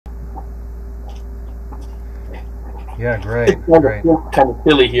Yeah, great, It's great. kind of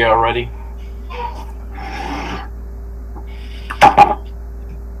chilly here already.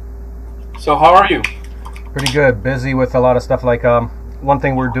 So how are you? Pretty good. Busy with a lot of stuff. Like one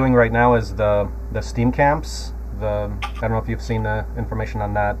thing we're doing right now is the Steam camps. I don't know if you've seen the information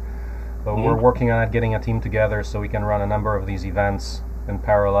on that, but we're working on getting a team together so we can run a number of these events in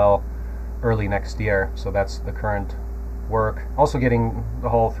parallel early next year. So that's the current work. Also getting the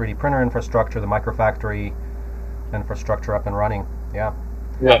whole 3D printer infrastructure, the microfactory infrastructure up and running. Yeah.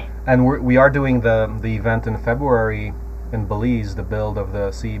 Yeah. And we are doing the event in February in Belize, the build of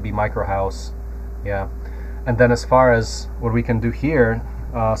the CEB Microhouse. Yeah. And then as far as what we can do here,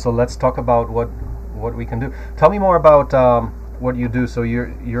 so let's talk about what we can do. Tell me more about what you do. So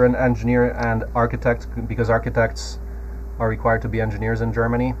you're an engineer and architect, because architects are required to be engineers in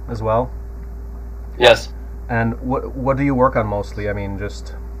Germany as well. Yes. And what do you work on mostly? I mean,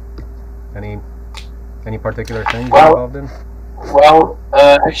 just any particular thing you're involved in? Well,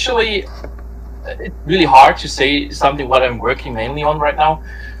 actually, it's really hard to say something what I'm working mainly on right now,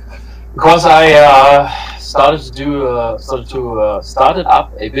 because I started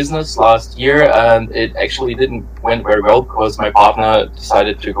up a business last year, and it actually didn't went very well because my partner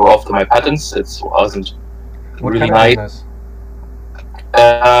decided to go after my patents. It wasn't What really kind of nice. business?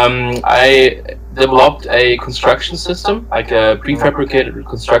 I developed a construction system, like a prefabricated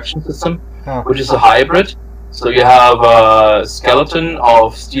construction system, which is a hybrid. So you have a skeleton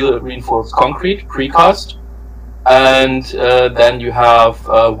of steel reinforced concrete, precast, and then you have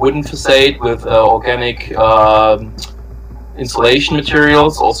a wooden facade with organic insulation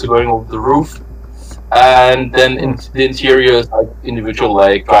materials also going over the roof. And then the interior is like individual,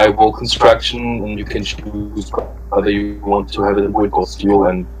 like drywall construction, and you can choose whether you want to have it in wood or steel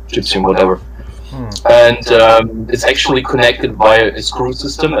and gypsum, whatever. And it's actually connected via a screw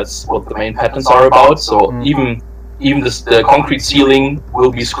system. That's what the main patents are about. So even the concrete ceiling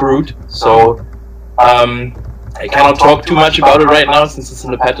will be screwed. So I cannot talk too much about it right now since it's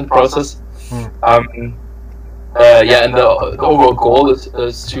in the patent process. Yeah, and the overall goal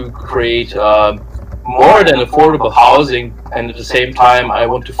is to create more than affordable housing, and at the same time, I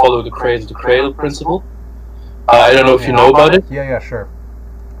want to follow the cradle-to-cradle principle. I don't know if you know about it. Yeah, sure.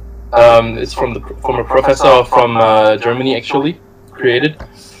 It's from a professor from Germany, actually, created.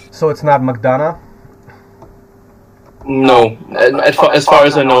 So it's not McDonough? No, as far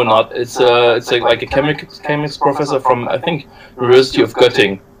as I know, not. It's like a chemics professor from, I think, University of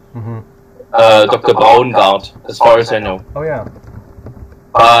Göttingen. Dr. Braungart, as far as I know. Oh yeah.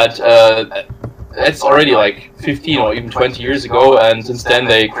 But it's already like 15 or even 20 years ago, and since then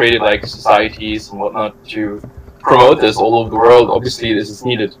they created like societies and whatnot to promote this all over the world. Obviously, this is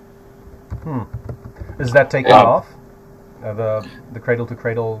needed. Is that taking off? The cradle to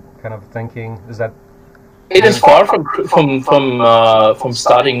cradle kind of thinking, is that? It is far from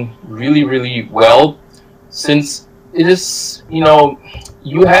starting really, really well, since it is, you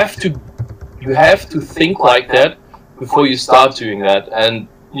have to think like that before you start doing that. And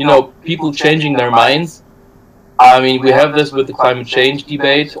people changing their minds. I mean, we have this with the climate change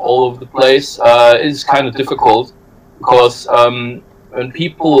debate all over the place. It's kind of difficult because when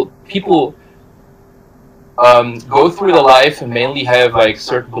people go through the life and mainly have like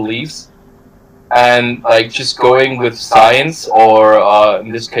certain beliefs, and like just going with science or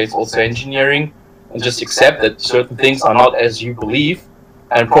in this case also engineering, and just accept that certain things are not as you believe,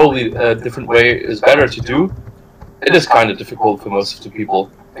 and probably a different way is better to do. It is kind of difficult for most of the people,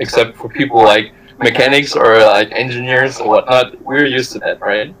 except for people like mechanics or like engineers or whatnot. We're used to that,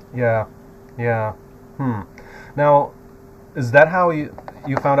 right? Yeah. Now, is that how you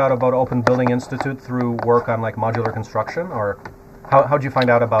found out about Open Building Institute, through work on like modular construction, or how'd you find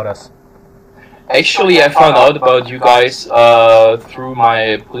out about us? Actually, I found out about you guys through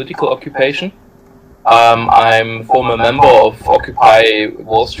my political occupation. I'm a former member of Occupy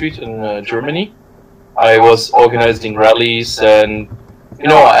Wall Street in Germany. I was organizing rallies, and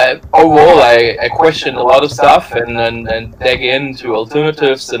overall I questioned a lot of stuff and dig into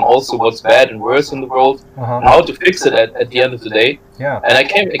alternatives and also what's bad and worse in the world, and how to fix it at the end of the day. Yeah. And I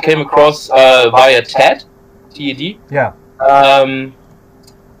came across via TED. Yeah.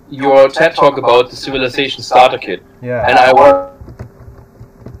 Your TED talk about the civilization starter kit. Yeah. And I worked.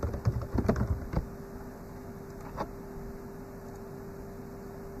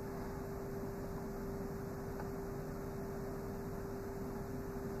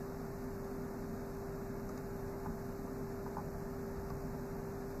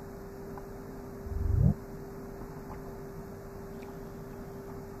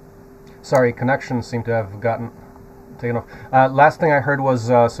 Sorry, connections seem to have gotten taken off. Last thing I heard was,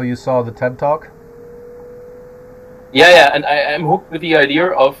 so you saw the TED Talk? Yeah, and I'm hooked with the idea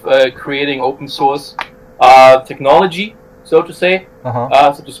of creating open source technology, so to say,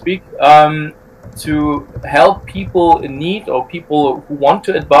 so to speak, to help people in need or people who want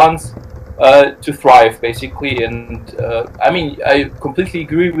to advance to thrive, basically. And I mean, I completely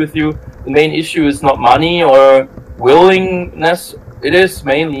agree with you. The main issue is not money or willingness; it is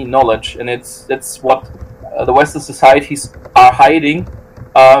mainly knowledge, and that's what the Western societies are hiding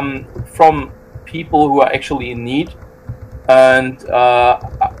from people who are actually in need. And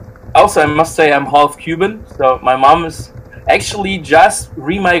also, I must say, I'm half Cuban, so my mom is actually just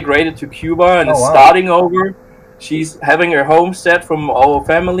remigrated to Cuba and is starting over. She's having her homestead from our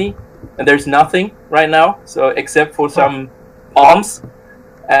family, and there's nothing right now, so except for some palms,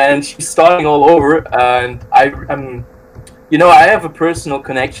 and she's starting all over. And I'm, you know, I have a personal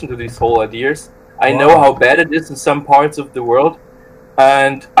connection to these whole ideas. I know how bad it is in some parts of the world,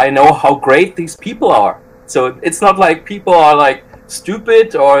 and I know how great these people are. So it's not like people are like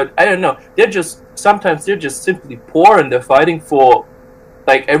stupid or I don't know. They're just sometimes they're just simply poor and they're fighting for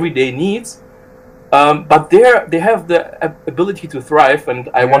like everyday needs. But they have the ability to thrive, and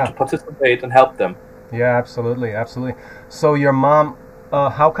I want to participate and help them. Yeah, absolutely, absolutely. So your mom,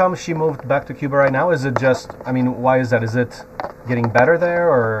 how come she moved back to Cuba right now? Is it just, I mean, why is that? Is it getting better there,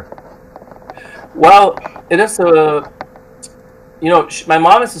 or? Well, it is a, you know, my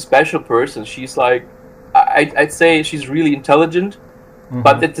mom is a special person. She's like, I'd say she's really intelligent,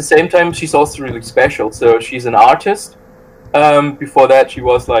 but at the same time, she's also really special. So she's an artist. Before that, she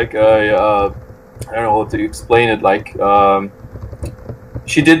was like I don't know how to explain it. Like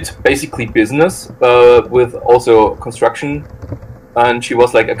she did basically business with also construction, and she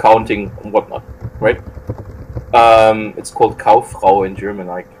was like accounting and whatnot, right? It's called Kauffrau in German,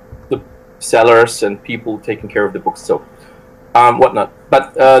 like the sellers and people taking care of the books. So. Whatnot.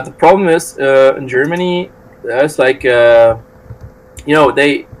 But the problem is in Germany, there's like you know,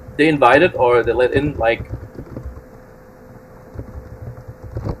 they invited or they let in like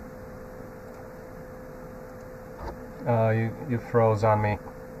you froze on me.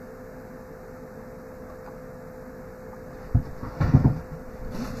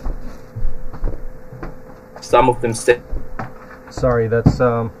 some of them say. Sorry, that's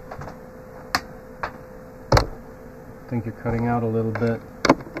I think you're cutting out a little bit.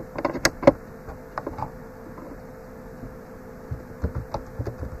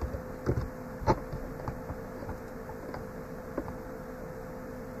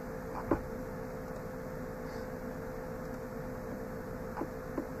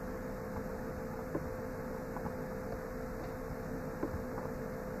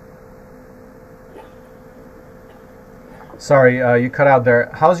 Sorry, you cut out there.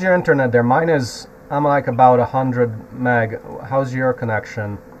 How's your internet there? Mine is, I'm like about 100 meg. How's your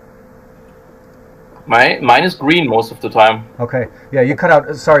connection? Mine is green most of the time. Okay. Yeah, you cut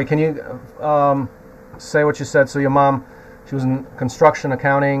out. Sorry, can you say what you said? So your mom, she was in construction,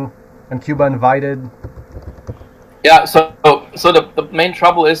 accounting, and Cuba invited. Yeah. So the main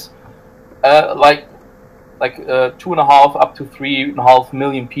trouble is, like 2.5 up to 3.5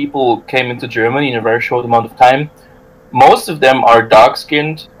 million people came into Germany in a very short amount of time. Most of them are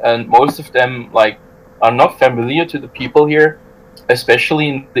dark-skinned, and most of them are not familiar to the people here, especially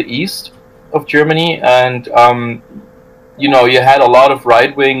in the east of Germany. And you had a lot of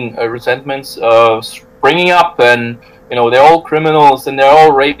right-wing resentments springing up, and they're all criminals and they're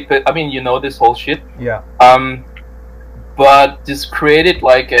all rapists. I mean, this whole shit. Yeah. But this created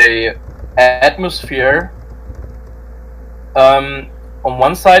like a atmosphere. On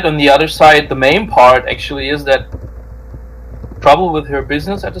one side, on the other side, the main part actually is that trouble with her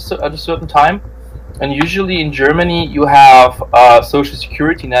business at a certain time. And usually in Germany you have a social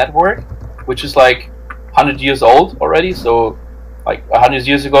security network, which is like 100 years old already. So like 100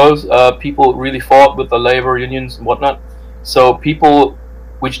 years ago, people really fought with the labor unions and whatnot. So people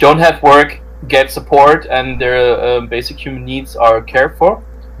which don't have work get support, and their basic human needs are cared for.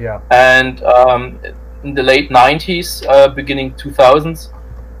 Yeah. And in the late 90s, beginning 2000s,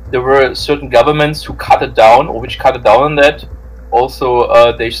 there were certain governments who cut it down, or which cut it down on that.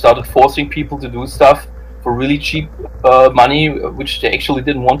 Also, they started forcing people to do stuff for really cheap money, which they actually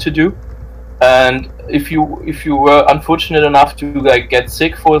didn't want to do. And if you were unfortunate enough to get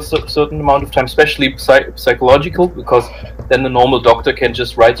sick for a certain amount of time, especially psychological, because then the normal doctor can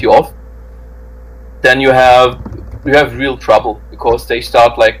just write you off, then you have real trouble, because they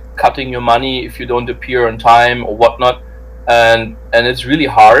start cutting your money if you don't appear on time or whatnot, and it's really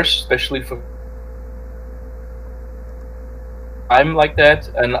harsh, especially for time like that.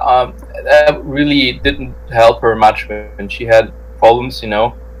 And that really didn't help her much when she had problems, and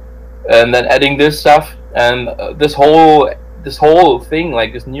then adding this stuff, and this whole thing,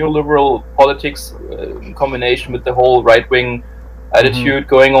 like this neoliberal politics in combination with the whole right-wing attitude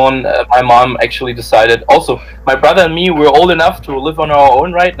going on, my mom actually decided. Also, my brother and me, we're old enough to live on our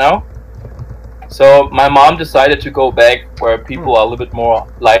own right now. So my mom decided to go back where people are a little bit more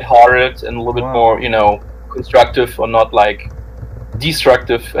lighthearted and a little bit more, constructive, or not like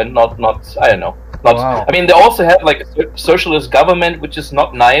destructive, and not I don't know. I mean, they also have like a socialist government, which is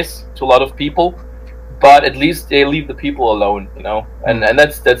not nice to a lot of people, but at least they leave the people alone, and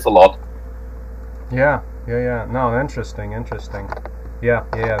that's a lot. Yeah. No, interesting. Yeah.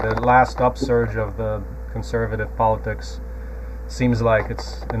 The last upsurge of the conservative politics seems like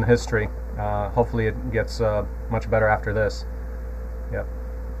it's in history. Hopefully it gets much better after this. Yep.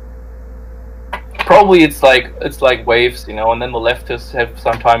 Probably it's like waves, and then the leftists have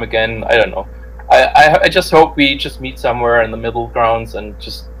some time again. I don't know. I just hope we just meet somewhere in the middle grounds and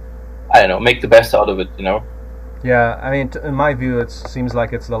just, I don't know, make the best out of it, Yeah, I mean, in my view, it seems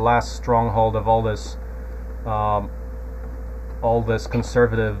like it's the last stronghold of all this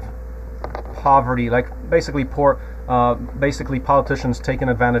conservative poverty, like basically politicians taking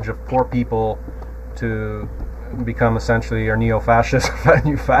advantage of poor people to become essentially our neo-fascists,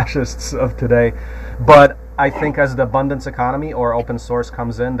 new fascists of today. But I think as the abundance economy or open source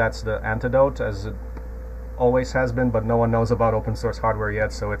comes in, that's the antidote, as it always has been, but no one knows about open source hardware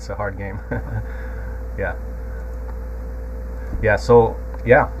yet, so it's a hard game. So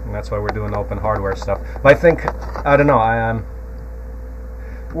and that's why we're doing open hardware stuff. But I think, I don't know,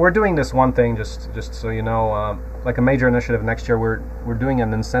 we're doing this one thing, just so you know, like a major initiative next year. We're doing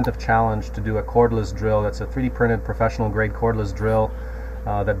an incentive challenge to do a cordless drill. That's a 3D printed professional grade cordless drill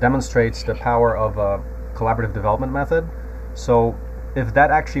that demonstrates the power of a collaborative development method. So if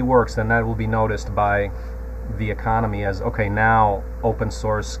that actually works, then that will be noticed by the economy as, okay, now open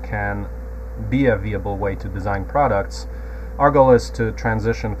source can be a viable way to design products. Our goal is to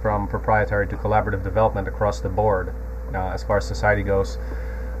transition from proprietary to collaborative development across the board as far as society goes.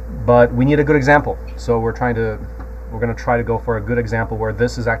 But we need a good example, so we're going to try to go for a good example where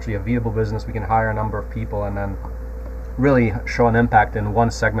this is actually a viable business. We can hire a number of people and then really show an impact in one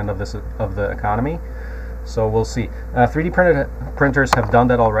segment of the economy. So we'll see. 3D printed printers have done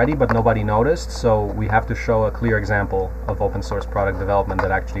that already, but nobody noticed. So we have to show a clear example of open source product development that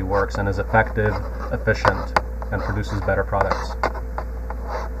actually works and is effective, efficient, and produces better products.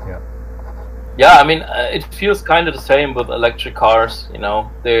 Yeah, I mean, it feels kind of the same with electric cars.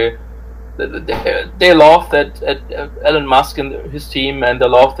 They laughed at Elon Musk and his team, and they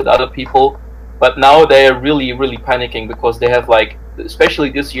laughed at other people, but now they are really, really panicking because they have, like, especially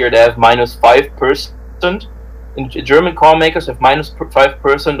this year, they have -5%. In German car makers have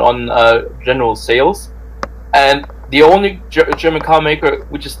 -5% on general sales, and the only German car maker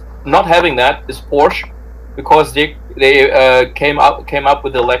which is not having that is Porsche, because they came up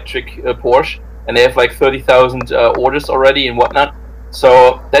with the electric Porsche, and they have like 30,000 orders already and whatnot.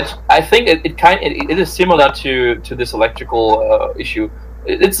 So that, I think it is similar to this electrical issue.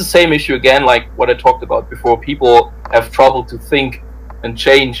 It's the same issue again, like what I talked about before. People have trouble to think and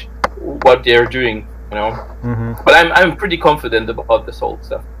change what they're doing, But I'm pretty confident about this whole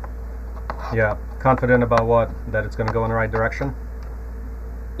stuff. Yeah, confident about what? That it's going to go in the right direction?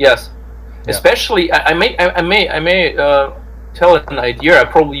 Yes. Yeah. Especially, I may tell an idea. I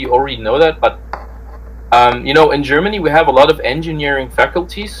probably already know that, but in Germany we have a lot of engineering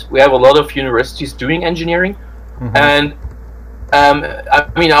faculties. We have a lot of universities doing engineering, and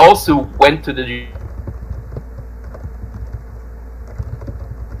I also went to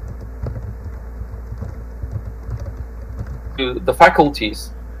the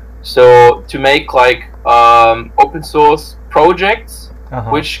faculties, so to make like open source projects.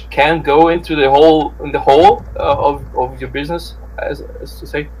 Which can go into the whole of your business, as to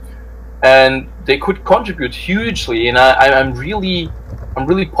say, and they could contribute hugely. And I'm really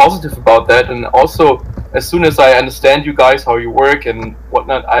positive about that. And also, as soon as I understand you guys, how you work and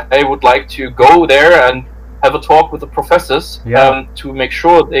whatnot, I would like to go there and have a talk with the professors to make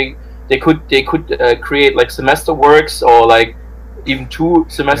sure they could create like semester works, or like even 2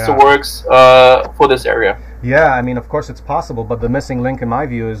 semester works for this area. Yeah, I mean, of course it's possible, but the missing link in my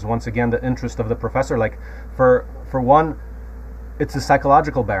view is, once again, the interest of the professor. Like, for one, it's a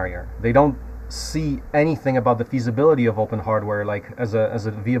psychological barrier. They don't see anything about the feasibility of open hardware, like as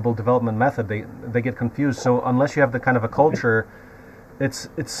a viable development method. They get confused. So unless you have the kind of a culture, it's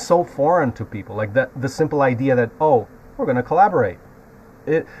so foreign to people. Like the simple idea that, oh, we're going to collaborate,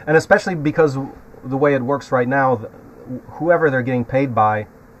 and especially because the way it works right now, whoever they're getting paid by,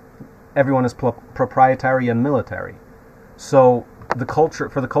 everyone is proprietary and military. So the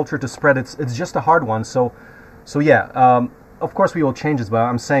culture to spread, it's just a hard one. So yeah. Of course, we will change this, but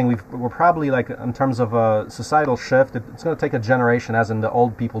I'm saying we're probably, like, in terms of a societal shift, it's going to take a generation, as in the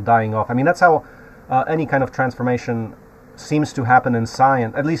old people dying off. I mean, that's how any kind of transformation seems to happen in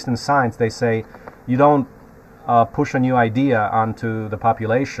science. At least in science, they say you don't push a new idea onto the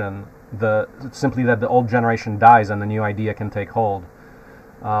population. It's simply that the old generation dies and the new idea can take hold.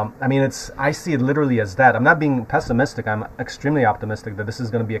 I mean, I see it literally as that. I'm not being pessimistic. I'm extremely optimistic that this is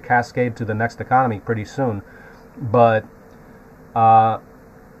going to be a cascade to the next economy pretty soon. But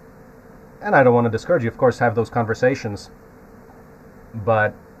and I don't want to discourage you, of course, have those conversations,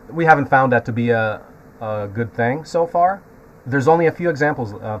 but we haven't found that to be a good thing so far. There's only a few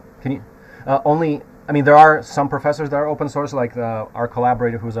examples. I mean, there are some professors that are open source, like our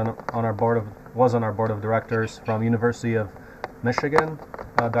collaborator who's was on our board of directors from University of Michigan,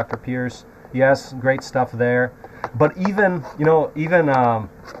 Dr. Pierce. Yes, great stuff there. But even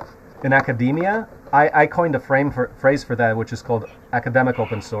in academia, I coined a phrase for that, which is called academic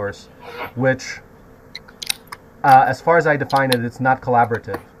open source, which, as far as I define it, it's not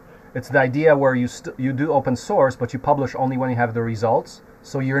collaborative. It's the idea where you do open source, but you publish only when you have the results.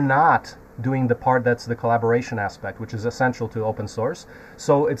 So you're not doing the part that's the collaboration aspect, which is essential to open source.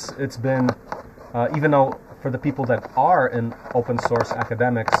 So it's been, even though for the people that are in open source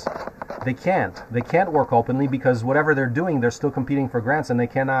academics, they can't work openly, because whatever they're doing, they're still competing for grants, and they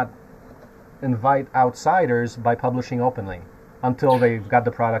cannot invite outsiders by publishing openly until they've got the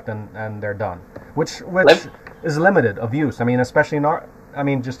product and they're done, which is limited of use. I mean, especially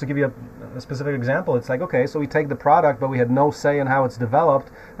just to give you a specific example, it's like, okay, so we take the product, but we had no say in how it's developed,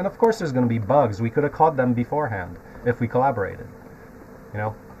 and of course there's going to be bugs. We could have caught them beforehand if we collaborated,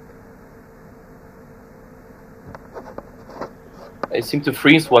 I seem to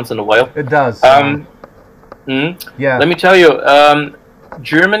freeze once in a while. It does. Yeah. Let me tell you,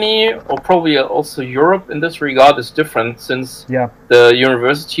 Germany, or probably also Europe in this regard, is different, since the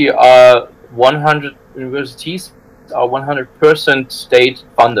universities are 100% state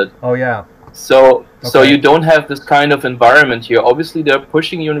funded. Oh yeah. So you don't have this kind of environment here. Obviously, they're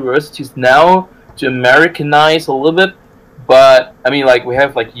pushing universities now to Americanize a little bit, but I mean, like, we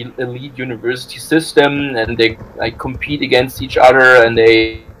have like elite university system, and they like compete against each other, and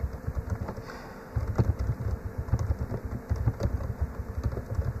they.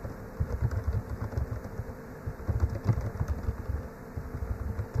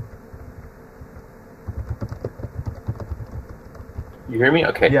 You hear me?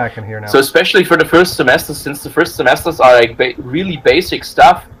 Okay. Yeah, I can hear now. So especially for the first semester, since the first semesters are like really basic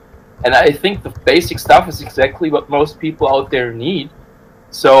stuff, and I think the basic stuff is exactly what most people out there need.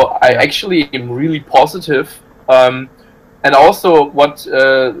 So I actually am really positive. And also what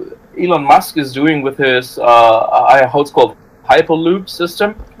Elon Musk is doing with his, how it's called, Hyperloop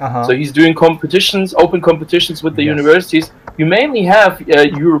system. So he's doing competitions, open competitions with the universities. You mainly have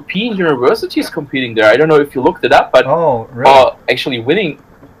European universities competing there. I don't know if you looked it up, but actually winning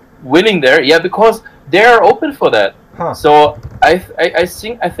there. Yeah, because they're open for that. So I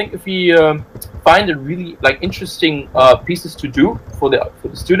think if we find a really like interesting pieces to do for the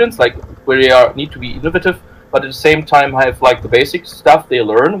students, like where they need to be innovative, but at the same time have like the basic stuff they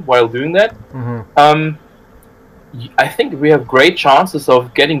learn while doing that. I think we have great chances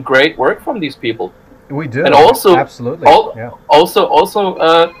of getting great work from these people. We do, and also absolutely. Also,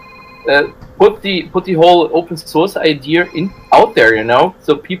 put the whole open source idea out there,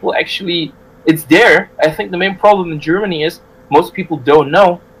 so people actually, it's there. I think the main problem in Germany is most people don't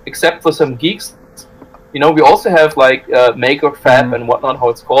know, except for some geeks. We also have like Maker Fab and whatnot, how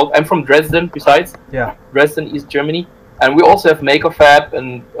it's called. I'm from Dresden, besides. Yeah. Dresden, East Germany, and we also have Maker Fab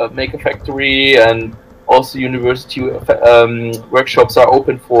and Maker Factory, and also university workshops are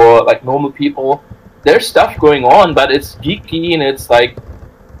open for like normal people. There's stuff going on, but it's geeky, and it's like,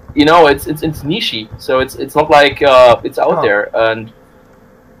 it's niche-y. So it's not like it's out there. And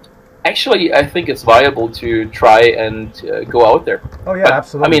actually, I think it's viable to try and go out there. Oh yeah,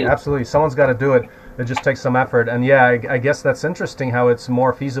 absolutely. I mean, absolutely. Someone's got to do it. It just takes some effort. And yeah, I guess that's interesting how it's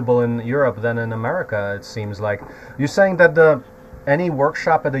more feasible in Europe than in America. It seems like you're saying that any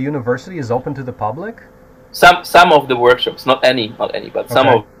workshop at the university is open to the public. Some of the workshops, not any, but some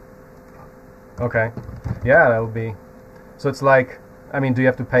of. Okay. Yeah, that would be. So it's like, I mean, do you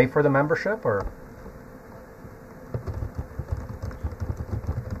have to pay for the membership, or?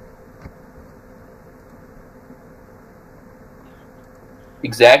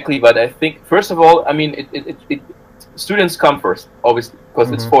 Exactly, but I think first of all, I mean, students come first, obviously, because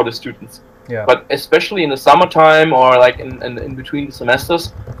it's for the students. Yeah. But especially in the summertime or like in between the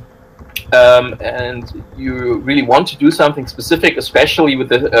semesters, and you really want to do something specific, especially with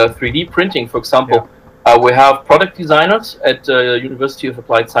the 3D printing, for example, we have product designers at University of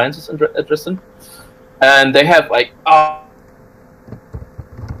Applied Sciences at Dresden, and they have like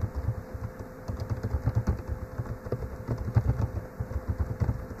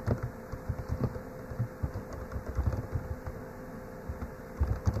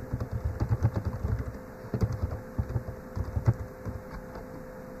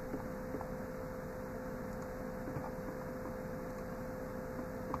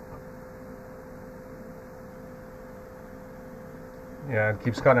Yeah, it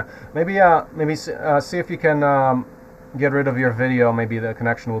keeps cutting. Maybe see if you can get rid of your video. Maybe the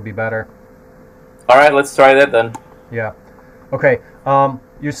connection will be better. All right, let's try that then. Yeah. Okay.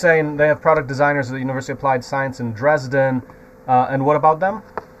 You're saying they have product designers at the University of Applied Science in Dresden, and what about them?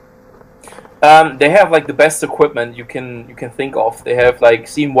 They have like the best equipment you can think of. They have like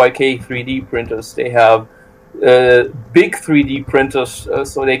CMYK 3D printers. They have big 3D printers,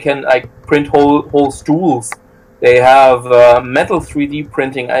 so they can like print whole stools. They have metal 3D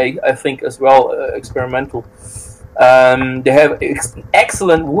printing, I think, as well, experimental. They have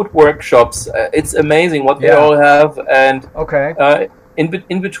excellent wood workshops. It's amazing what they all have. And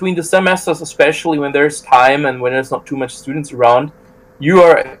in between the semesters, especially when there's time and when there's not too much students around, you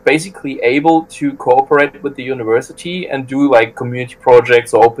are basically able to cooperate with the university and do like community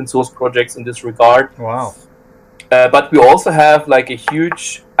projects or open source projects in this regard. Wow. But we also have like a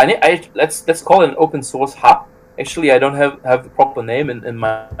huge, let's call it an open source hub. Actually, I don't have the proper name in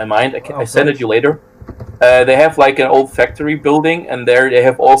my mind. I send it you later. They have like an old factory building, and there they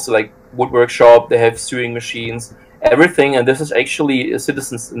have also like wood workshop. They have sewing machines, everything. And this is actually a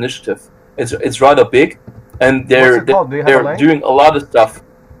citizens' initiative. It's rather big, and they're doing a lot of stuff.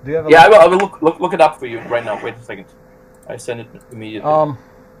 Do you have I will look it up for you right now. Wait a second. I send it immediately.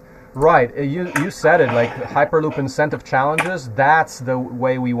 Right. You said it, like Hyperloop incentive challenges. That's the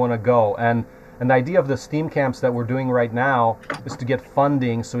way we want to go. And the idea of the STEAM camps that we're doing right now is to get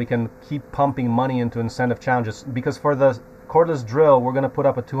funding so we can keep pumping money into incentive challenges. Because for the cordless drill, we're going to put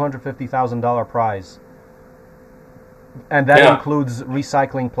up a $250,000 prize. And that includes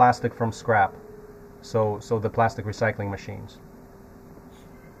recycling plastic from scrap. So the plastic recycling machines.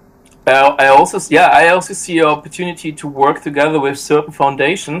 I also see an opportunity to work together with certain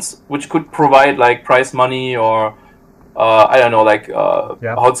foundations which could provide like prize money or I don't know, like how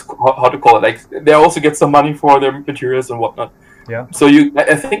to call it. Like they also get some money for their materials and whatnot. Yeah. So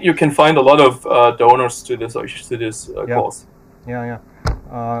I think you can find a lot of donors to this cause. Yeah.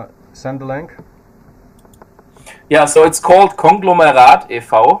 Send the link. Yeah. So it's called Konglomerat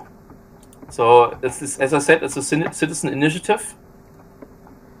e.V. So this is, as I said, it's a citizen initiative.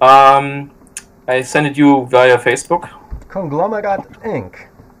 I sent it you via Facebook. Conglomerat Inc.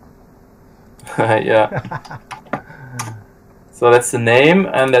 Yeah. So that's the name,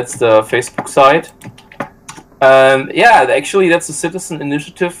 and that's the Facebook site. Actually, that's a citizen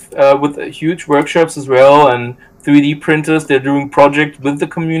initiative with huge workshops as well, and 3D printers. They're doing project with the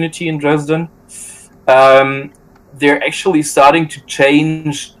community in Dresden. They're actually starting to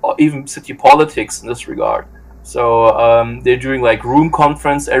change even city politics in this regard. So they're doing like room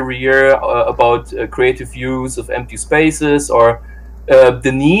conference every year about creative use of empty spaces, or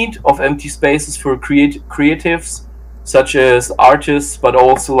the need of empty spaces for creatives, such as artists, but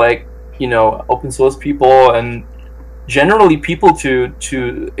also like, you know, open source people and generally people to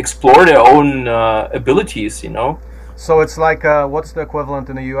explore their own abilities, you know. So it's like what's the equivalent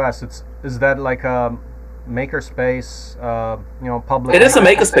in the US? Is that like a makerspace, public? It is a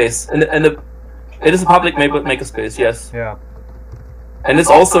makerspace, and it is a public makerspace, yes. Yeah. And it's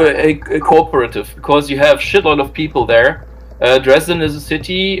also a cooperative, because you have shitload of people there. Dresden is a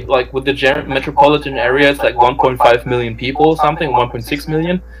city, like with the metropolitan area, it's like 1.5 million people or something, 1.6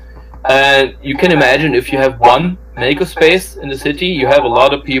 million. And you can imagine if you have one makerspace in the city, you have a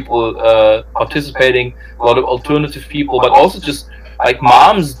lot of people participating, a lot of alternative people, but also just like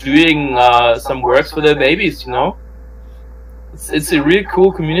moms doing some works for their babies, you know? It's a really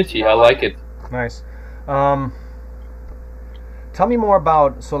cool community, I like it. Nice. Tell me more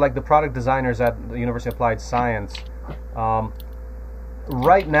about, so like the product designers at the University of Applied Science.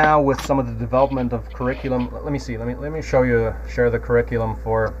 Right now, with some of the development of curriculum, let me share the curriculum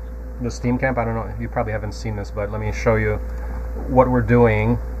for the STEAM camp. I don't know, you probably haven't seen this, but let me show you what we're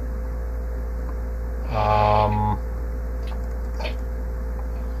doing.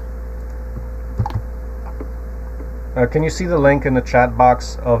 Can you see the link in the chat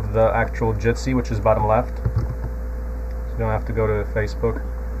box of the actual Jitsi, which is bottom left? So you don't have to go to Facebook.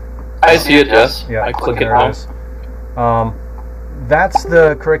 I see it, yes. Yeah, I click there it now. It is. That's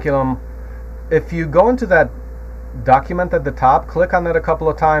the curriculum if you go into that document at the top, click on it a couple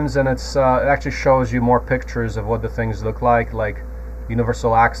of times, and it actually shows you more pictures of what the things look like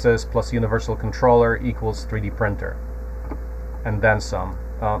universal access plus universal controller equals 3D printer, and then some.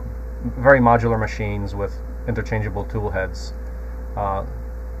 Very modular machines with interchangeable tool heads,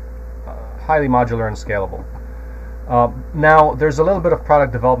 highly modular and scalable. Now, there's a little bit of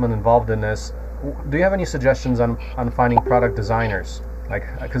product development involved in this. Do you have any suggestions on finding product designers? Like,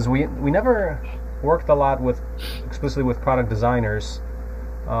 because we never worked a lot explicitly with product designers.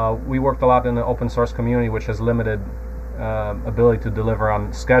 We worked a lot in the open source community, which has limited ability to deliver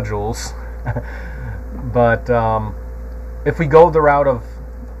on schedules. But if we go the route of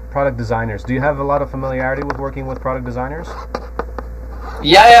product designers, do you have a lot of familiarity with working with product designers?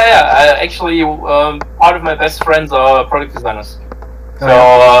 Yeah. Actually, part of my best friends are product designers. So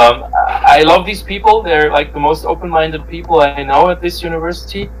I love these people. They're like the most open-minded people I know at this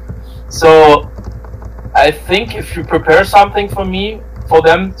university. So I think if you prepare something for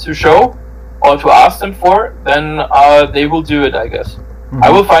them to show or to ask them for, then they will do it, I guess. Mm-hmm. I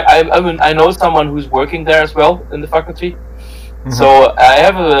will find. I know someone who's working there as well in the faculty. Mm-hmm. So I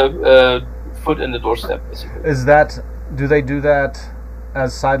have a foot in the doorstep, basically. Do they do that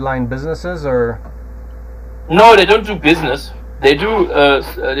as sideline businesses, or? No, they don't do business. They do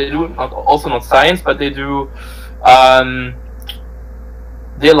also not science, but they do.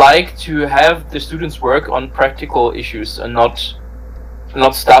 They like to have the students work on practical issues and not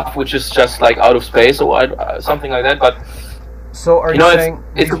stuff which is just like out of space or something like that. But so are you saying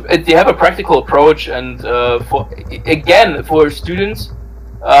they have a practical approach, and for students,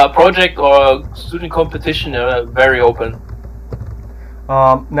 project or student competition, very open.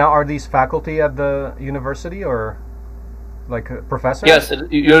 Now, are these faculty at the university or like professors? Yes,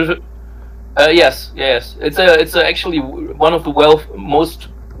 yes. It's actually one of the most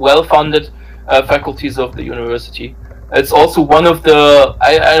well-funded faculties of the university. It's also one of the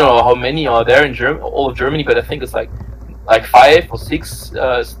I don't know how many are there in all of Germany, but I think it's like 5 or 6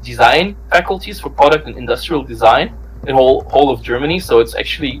 design faculties for product and industrial design in whole of Germany. So it's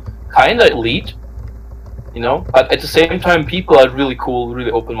actually kind of elite, But at the same time, people are really cool,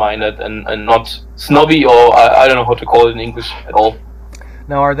 really open-minded, and not snobby, or I don't know how to call it in English at all.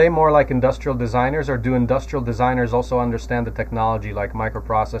 Now, are they more like industrial designers, or do industrial designers also understand the technology, like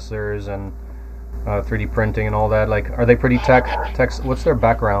microprocessors and 3D printing and all that? Like, are they pretty tech? What's their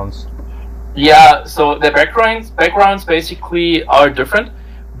backgrounds? Yeah, so their backgrounds basically are different,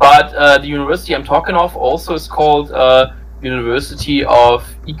 but the university I'm talking of also is called University of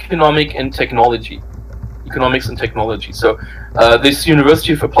Economics and Technology. So this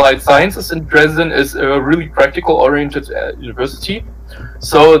University of Applied Sciences in Dresden is a really practical-oriented university.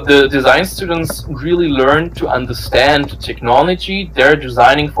 So the design students really learn to understand the technology they're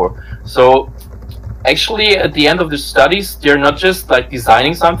designing for. So actually, at the end of the studies, they're not just like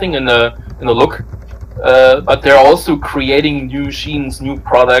designing something in a look, but they're also creating new machines, new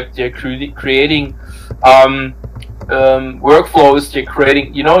product. They're creating workflows. They're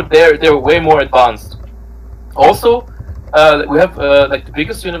creating, they're way more advanced. Also, we have like the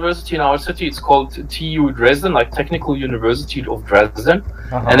biggest university in our city. It's called TU Dresden, like Technical University of Dresden,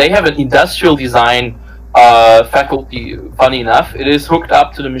 and they have an industrial design faculty. Funny enough, it is hooked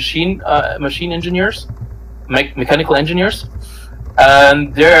up to the machine engineers, mechanical engineers,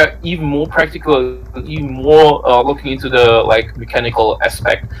 and they're even more practical, even more looking into the mechanical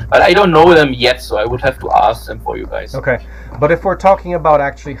aspect. But I don't know them yet, so I would have to ask them for you guys. Okay, but if we're talking about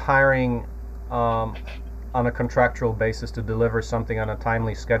actually hiring on a contractual basis to deliver something on a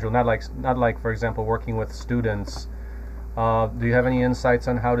timely schedule, not like for example working with students, do you have any insights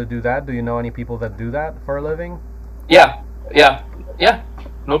on how to do that? Do you know any people that do that for a living? Yeah,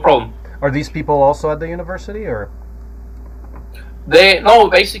 no problem. Are these people also at the university, or?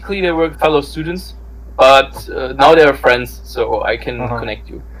 Basically they were fellow students, but now they're friends, so I can connect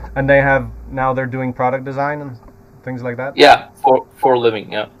you. And they're doing product design and things like that? Yeah, for a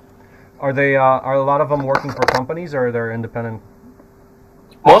living, yeah. Are a lot of them working for companies, or they're independent?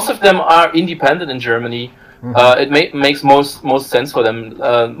 Most of them are independent in Germany. Mm-hmm. It makes most sense for them.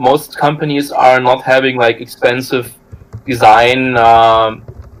 Most companies are not having expensive design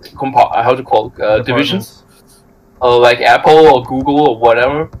divisions, like Apple or Google or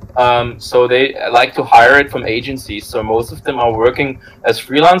whatever. So they like to hire it from agencies. So most of them are working as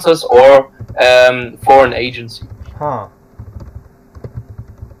freelancers or for an agency. Huh.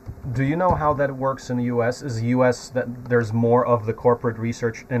 Do you know how that works in the U.S.? Is the U.S. that there's more of the corporate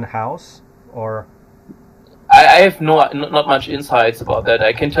research in-house, or? I have not much insights about that.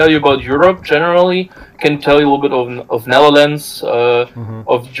 I can tell you about Europe generally. Can tell you a little bit of Netherlands,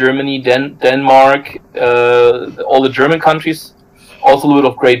 of Germany, Denmark, all the German countries. Also a little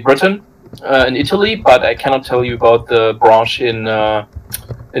bit of Great Britain and Italy, but I cannot tell you about the branch in the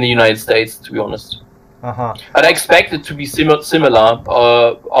United States, to be honest. But I expect it to be similar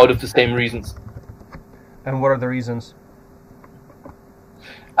out of the same reasons. And what are the reasons?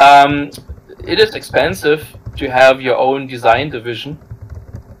 It is expensive to have your own design division,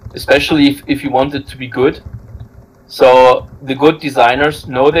 especially if you want it to be good. So the good designers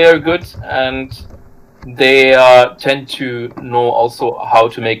know they are good, and they tend to know also how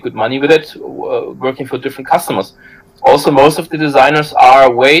to make good money with it, working for different customers. Also, most of the designers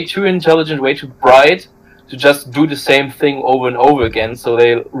are way too intelligent, way too bright to just do the same thing over and over again. So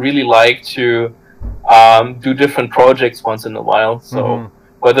they really like to do different projects once in a while. So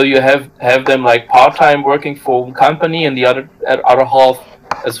whether you have them like part-time working for one company and the other half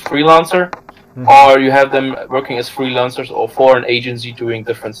as freelancer, or you have them working as freelancers or for an agency doing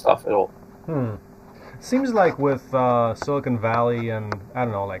different stuff at all. Seems like with Silicon Valley and, I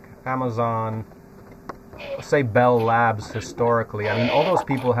don't know, like Amazon, say Bell Labs historically, I mean, all those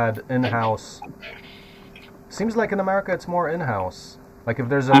people had in-house. Seems like in America it's more in-house. Like if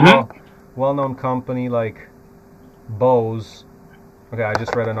there's a well-known company like Bose. Okay, I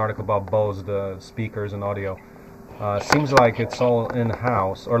just read an article about Bose, the speakers and audio. Seems like it's all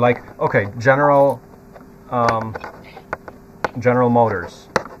in-house. Or like, okay, General Motors.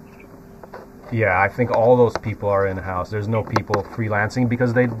 Yeah, I think all those people are in-house. There's no people freelancing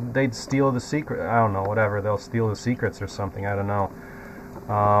because they'd steal the secret. I don't know, whatever. They'll steal the secrets or something. I don't know.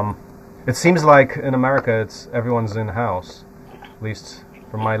 It seems like in America everyone's in-house, at least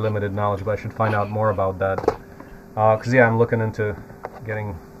from my limited knowledge. But I should find out more about that. Because yeah, I'm looking into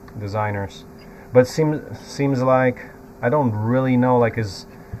getting designers. But seems like I don't really know. Like,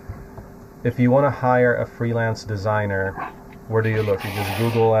 if you want to hire a freelance designer, where do you look? You just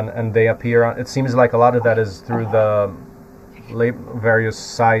Google and they appear on. It seems like a lot of that is through the various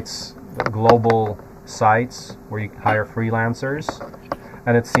sites, global sites where you hire freelancers,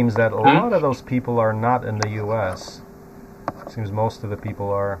 and it seems that a lot of those people are not in the U.S. It seems most of the people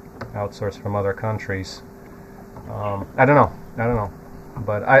are outsourced from other countries. I don't know,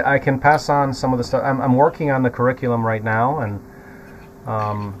 but I can pass on some of the stuff. I'm working on the curriculum right now and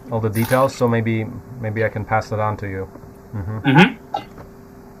all the details, so maybe I can pass that on to you.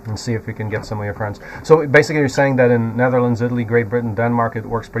 And see if we can get some of your friends. So basically you're saying that in Netherlands, Italy, Great Britain, Denmark, it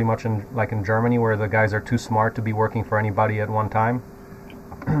works pretty much like in Germany, where the guys are too smart to be working for anybody at one time?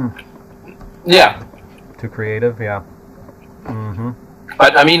 Yeah. Too creative, yeah.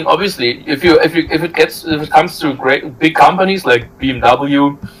 But I mean, obviously, if it comes to great big companies like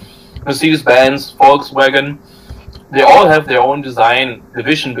BMW, Mercedes-Benz, Volkswagen, they all have their own design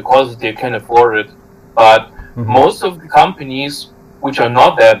division because they can afford it. But most of the companies which are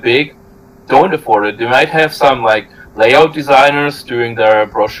not that big don't afford it. They might have some like layout designers doing their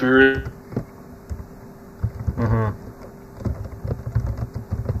brochure.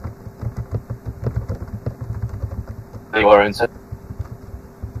 They are inside.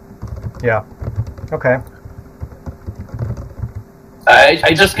 Yeah. Okay.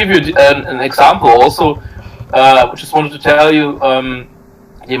 I just give you an example also. Just wanted to tell you,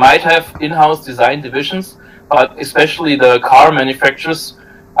 you might have in-house design divisions, but especially the car manufacturers,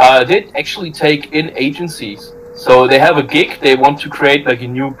 they actually take in agencies. So they have a gig, they want to create like a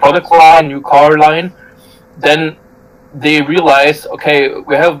new product line, new car line. Then they realize, okay,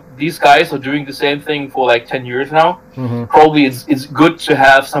 we have these guys are doing the same thing for like 10 years now. Probably it's good to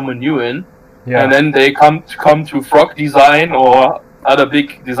have someone new in. Yeah. And then they come to Frog Design or other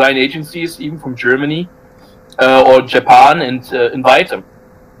big design agencies, even from Germany or Japan, and invite them.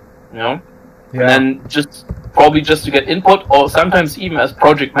 You know? Yeah. And then just to get input, or sometimes even as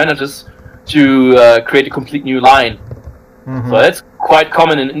project managers to create a complete new line. So that's quite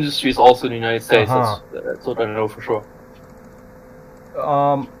common in industries also in the United States. That's what I know for sure.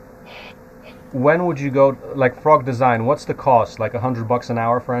 When would you go, like Frog Design, what's the cost? Like $100 an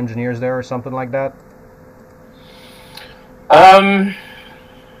hour for engineers there or something like that?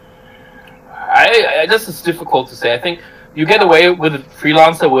 This is difficult to say. I think you get away with a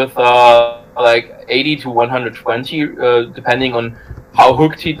freelancer with like 80 to 120, depending on how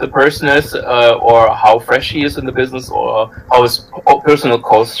hooked the person is, or how fresh he is in the business, or how his personal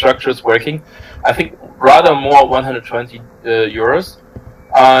cost structure is working. I think rather more 120 euros.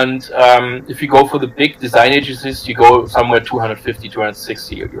 And if you go for the big design agencies, you go somewhere 250,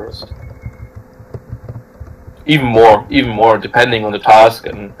 260 euros. Even more, depending on the task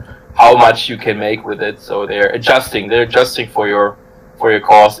and how much you can make with it. So they're adjusting for your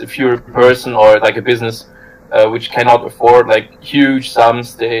cost. If you're a person or like a business which cannot afford like huge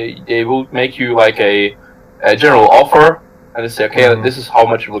sums, they will make you like a general offer, and they say, okay, this is how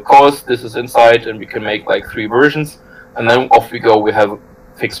much it will cost, this is inside, and we can make like 3 versions, and then off we go. We have a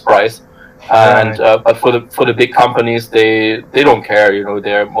fixed price. And but for the big companies, they don't care. You know,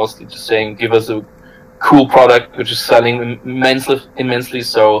 they're mostly just saying, give us a cool product which is selling immensely.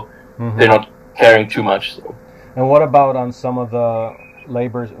 So they're not caring too much. So. And what about on some of the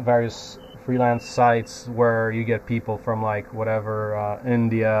various freelance sites where you get people from like whatever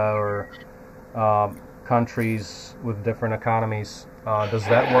India or countries with different economies? Does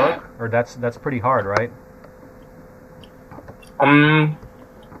that work, or that's pretty hard, right?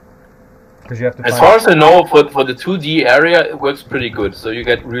 You have to as far as I know, for the 2D area, it works pretty good. So you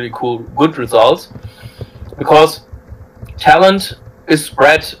get really good results, because talent is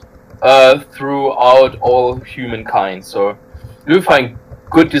spread throughout all humankind. So you find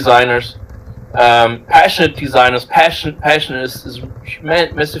good designers, passionate designers. Passion is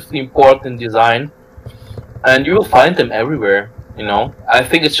massively important in design, and you will find them everywhere. You know, I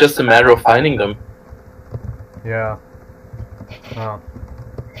think it's just a matter of finding them. Yeah. Oh.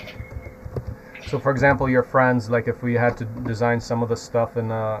 So, for example, your friends, like if we had to design some of the stuff in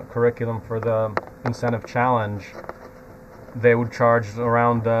the curriculum for the incentive challenge, they would charge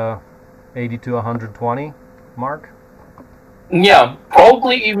around the 80 to 120 mark? Yeah,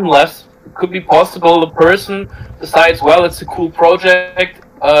 probably even less. It could be possible the person decides, well, it's a cool project.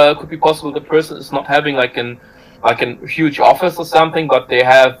 Could be possible the person is not having like a huge office or something, but they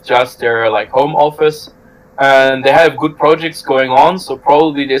have just their like home office. And they have good projects going on, so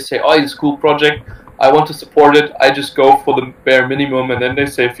probably they say, oh, it's a cool project, I want to support it, I just go for the bare minimum, and then they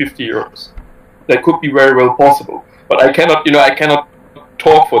say 50 euros. That could be very well possible. But I cannot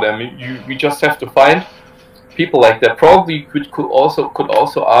talk for them. We just have to find people like that. Probably could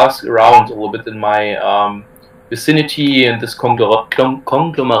also ask around a little bit in my vicinity and this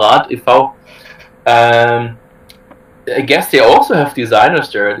Konglomerat e.V. I guess they also have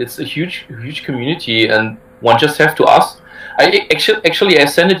designers there. It's a huge community, and one just have to ask. I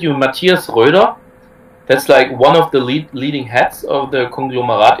sent you Matthias Röder. That's like one of the leading heads of the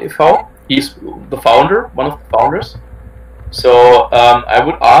Konglomerat e.V. He's the founder, one of the founders. So I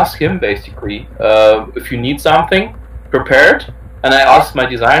would ask him basically if you need something prepared, and I asked my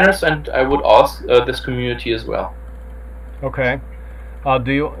designers, and I would ask this community as well. Okay.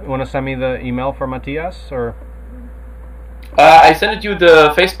 Do you want to send me the email for Matthias, or? I sent you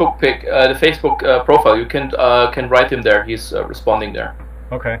the Facebook the Facebook profile. You can write him there. He's responding there.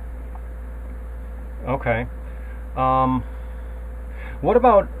 Okay. Okay. What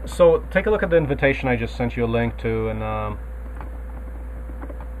about? So take a look at the invitation I just sent you a link to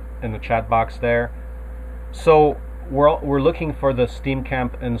in the chat box there. So we're looking for the STEAM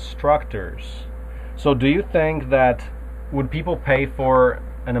Camp instructors. So do you think that would people pay for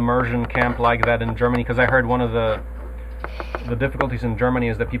an immersion camp like that in Germany? Because I heard one of the difficulties in Germany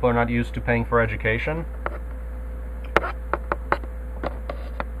is that people are not used to paying for education.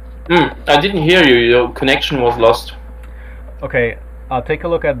 I didn't hear you. Your connection was lost. Okay, take a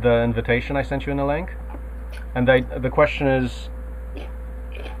look at the invitation I sent you in the link. And the question is,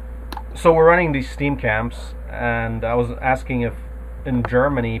 so we're running these STEAM camps, and I was asking if in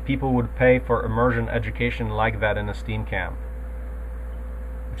Germany people would pay for immersion education like that in a STEAM camp,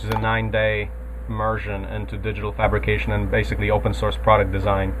 which is a 9-day immersion into digital fabrication and basically open source product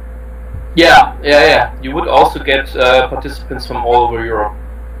design. Yeah. You would also get participants from all over Europe.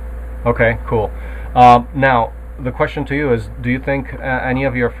 Okay, cool. Now, the question to you is, do you think any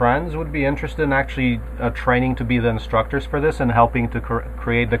of your friends would be interested in actually training to be the instructors for this and helping to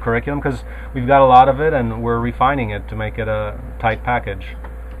create the curriculum? Because we've got a lot of it and we're refining it to make it a tight package.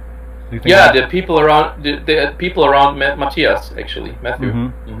 Do you think the people around Matthias, actually,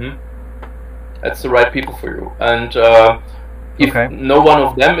 Matthew. That's the right people for you. And if no one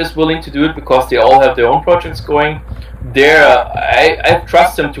of them is willing to do it because they all have their own projects going, I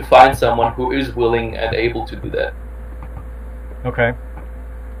trust them to find someone who is willing and able to do that. Okay.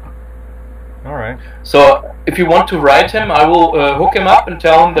 All right. So if you want to write him, I will hook him up and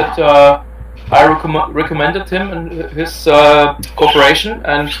tell him that I recommended him and his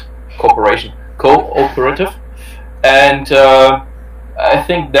cooperative, and I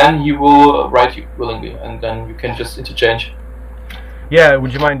think then he will write you willingly, and then you can just interchange. Yeah,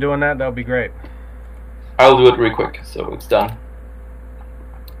 would you mind doing that? That would be great. I'll do it real quick, so it's done.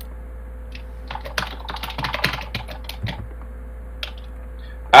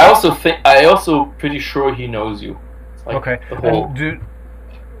 I also pretty sure he knows you. Like okay. And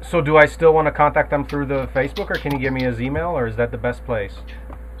So do I still want to contact them through the Facebook, or can you give me his email, or is that the best place?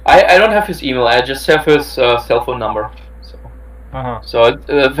 I don't have his email. I just have his cell phone number. So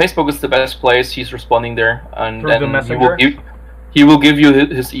Facebook is the best place. He's responding there, and through then the messenger? he will give you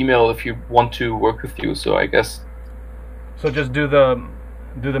his email if you want to work with you. So I guess. So just do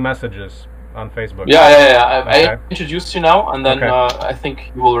the messages on Facebook. Yeah. Okay. I introduced you now, and then I think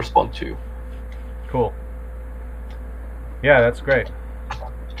he will respond to you. Cool. Yeah, that's great.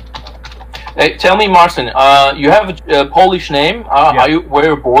 Hey, tell me, Marcin, you have a Polish name. Were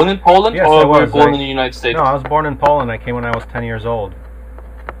you born in Poland, yes, or were you born in the United States? No, I was born in Poland. I came when I was 10 years old.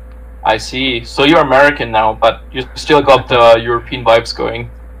 I see. So you're American now, but you still got the European vibes going.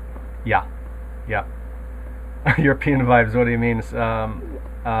 Yeah. European vibes. What do you mean?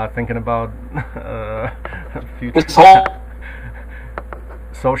 Thinking about future. This whole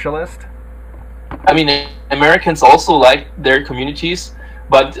socialist. I mean, Americans also like their communities,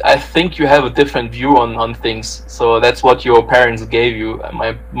 but I think you have a different view on things. So that's what your parents gave you,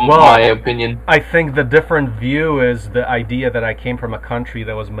 my opinion. I think the different view is the idea that I came from a country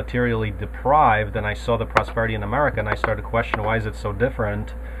that was materially deprived, and I saw the prosperity in America, and I started to question, why is it so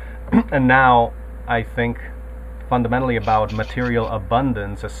different? And now I think fundamentally about material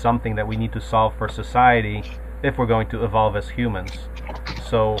abundance as something that we need to solve for society if we're going to evolve as humans.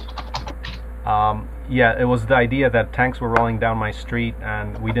 So it was the idea that tanks were rolling down my street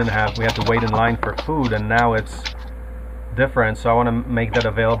and we had to wait in line for food, and now it's different. So I want to make that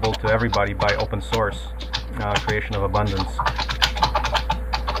available to everybody by open source creation of abundance.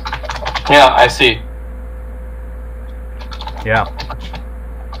 Yeah, I see. Yeah.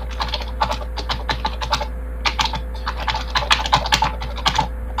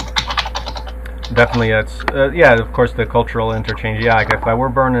 Definitely, it's of course the cultural interchange. Yeah, like if I were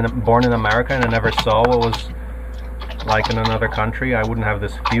born in America and I never saw what was like in another country, I wouldn't have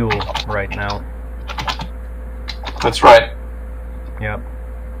this fuel right now. That's right. Yep.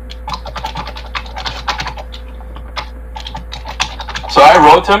 So I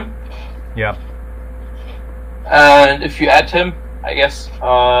wrote him. Yep. And if you add him, I guess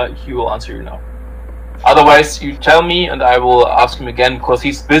he will answer you now. Otherwise, you tell me, and I will ask him again, because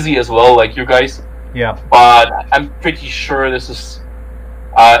he's busy as well, like you guys. Yeah. But I'm pretty sure this is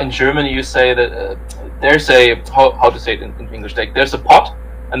in Germany. You say that there's a how to say it in English? Like there's a pot,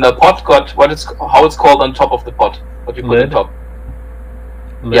 and the pot got how it's called on top of the pot. What you put on top?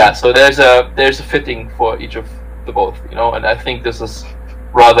 Lid. Yeah. So there's a fitting for each of the both, and I think this is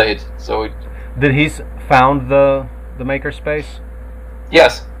rather it. So did he found the makerspace?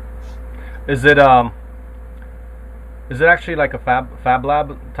 Yes. Is it actually like a fab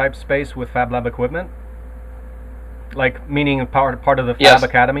lab type space with fab lab equipment? Like meaning part of the Fab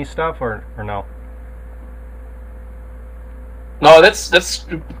Academy stuff, or no? No, that's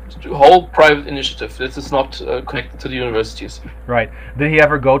the whole private initiative. This is not connected to the universities. Right. Did he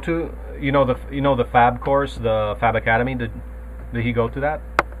ever go to the Fab course, the Fab Academy? Did he go to that?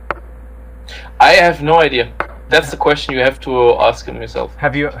 I have no idea. That's the question you have to ask him yourself.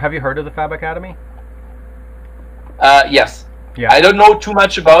 Have you heard of the Fab Academy? Yes. Yeah. I don't know too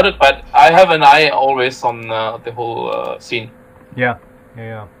much about it, but I have an eye always on the whole scene. Yeah.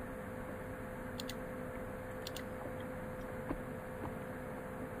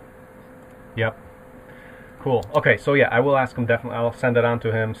 Yep. Cool. Okay, so I will ask him definitely. I'll send it on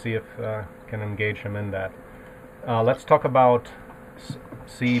to him, see if I can engage him in that. Let's talk about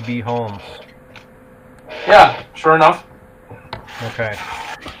C.B. Holmes. Yeah, sure enough. Okay.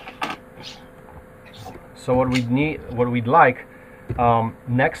 So what we'd like,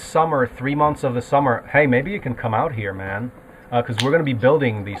 next summer, 3 months of the summer, hey, maybe you can come out here, man, because we're going to be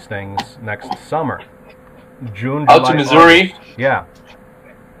building these things next summer. June, July, out to Missouri? August. Yeah.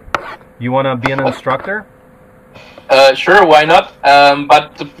 You want to be an instructor? Sure, why not?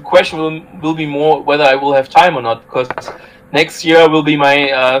 But the question will be more whether I will have time or not, because next year will be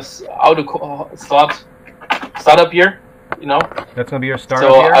my startup year, That's going to be your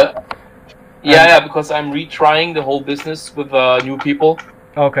startup year? Yeah, because I'm retrying the whole business with new people.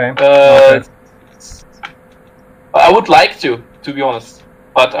 Okay. I would like to be honest,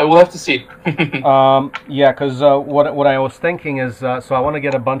 but I will have to see. Yeah, because what I was thinking is, so I want to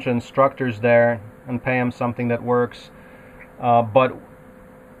get a bunch of instructors there and pay them something that works, but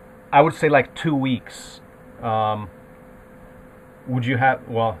I would say like 2 weeks. Would you have?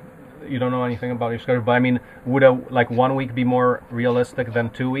 Well, you don't know anything about your schedule, but I mean, would 1 week be more realistic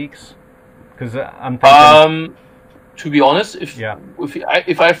than 2 weeks? Because I'm thinking. To be honest,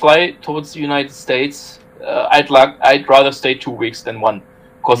 if I fly towards the United States, I'd rather stay 2 weeks than one,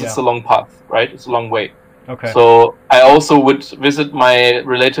 because it's a long path, right? It's a long way. Okay. So I also would visit my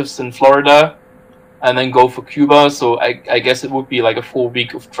relatives in Florida and then go for Cuba. So I guess it would be like a full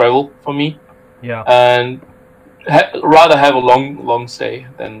week of travel for me. Yeah. And rather have a long stay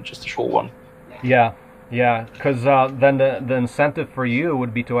than just a short one. Yeah. Yeah. Because then the incentive for you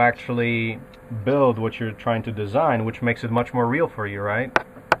would be to actually build what you're trying to design, which makes it much more real for you, right?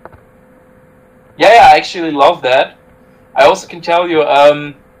 Yeah, I actually love that. I also can tell you,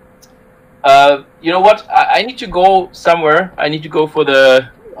 you know what? I need to go somewhere. I need to go for the,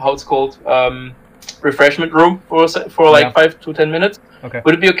 how it's called, refreshment room for like 5 to 10 minutes. Okay.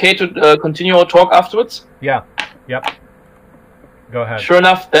 Would it be okay to continue our talk afterwards? Yeah. Yep. Go ahead. Sure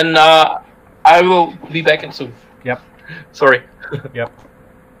enough, then I will be back in soon. Yep. Sorry. Yep.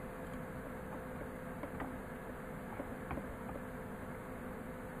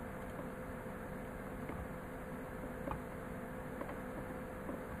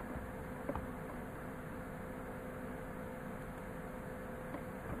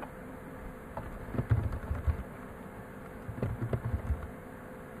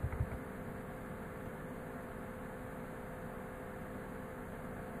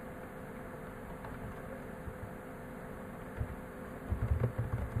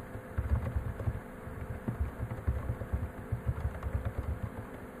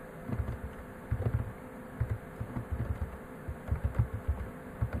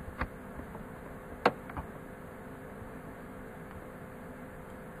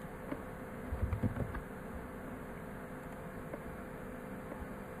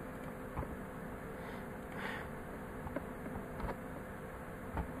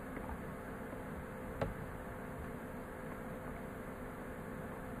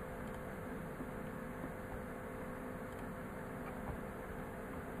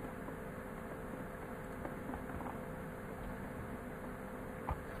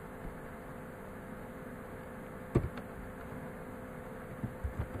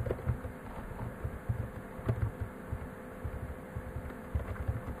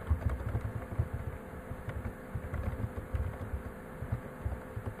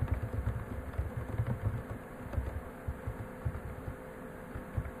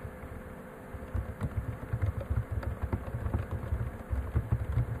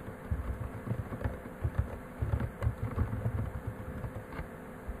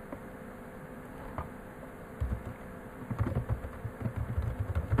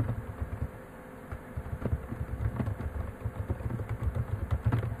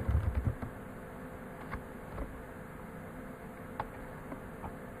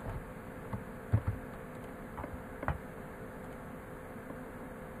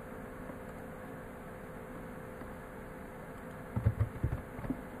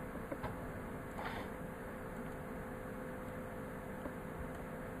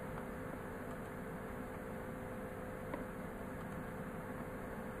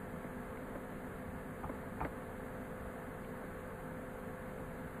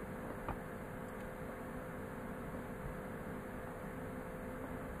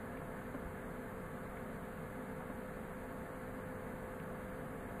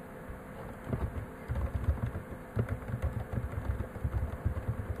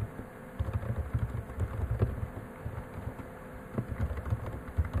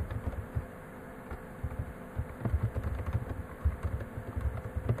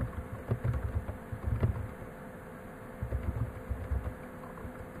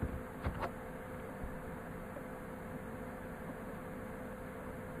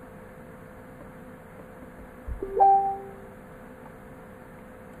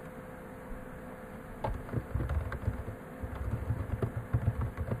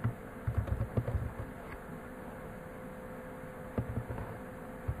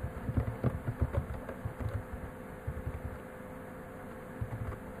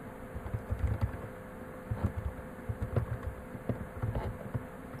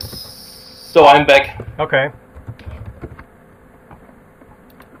 So I'm back. Okay.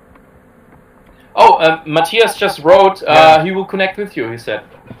 Oh, Matthias just wrote, he will connect with you, he said.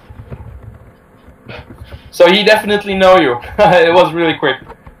 So he definitely know you. It was really quick.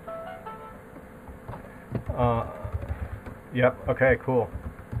 Yep. Okay. Cool.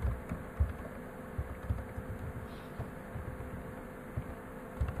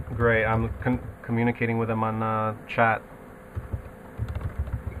 Great. I'm communicating with him on chat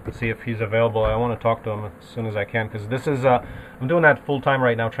to see if he's available. I want to talk to him as soon as I can, because this is I'm doing that full time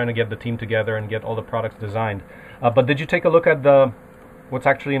right now, trying to get the team together and get all the products designed. But did you take a look at what's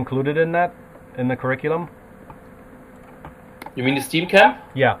actually included in that, in the curriculum? You mean the Steam Camp?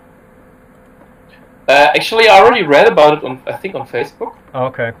 Yeah. Actually, I already read about it on, I think, on Facebook. Oh,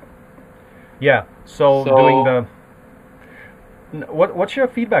 okay. Yeah. So doing the what's your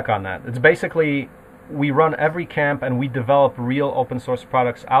feedback on that? It's basically we run every camp and we develop real open source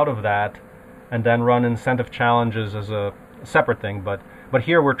products out of that, and then run incentive challenges as a separate thing. But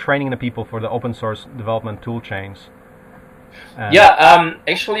here we're training the people for the open source development tool chains.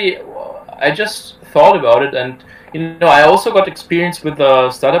 Actually, I just thought about it, and I also got experience with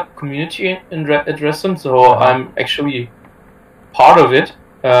the startup community at Dresden, so I'm actually part of it,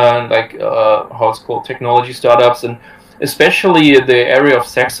 how it's called, technology startups, and especially the area of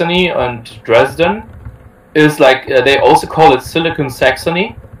Saxony and Dresden is they also call it Silicon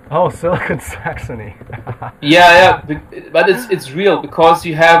Saxony. Oh, Silicon Saxony. yeah, but it's real because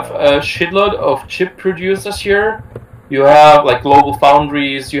you have a shitload of chip producers here. You have global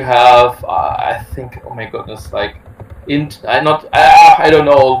foundries. You have I think, oh my goodness, I don't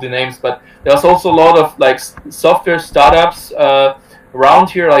know all the names, but there's also a lot of software startups around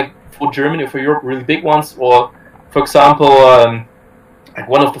here, for Germany, for Europe, really big ones. Or for example,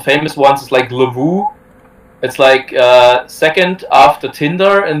 one of the famous ones is Lavu. It's second after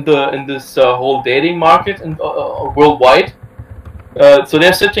Tinder in this whole dating market and worldwide. So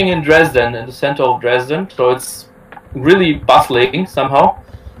they're sitting in Dresden, in the center of Dresden. So it's really bustling somehow.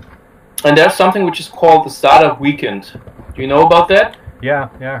 And there's something which is called the Startup Weekend. Do you know about that? Yeah,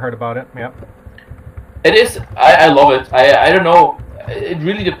 I heard about it. Yep. It is. I love it. I don't know. It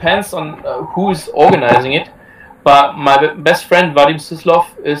really depends on who is organizing it. But my best friend Vadim Sislov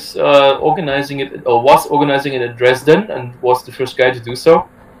is organizing it, or was organizing it at Dresden, and was the first guy to do so.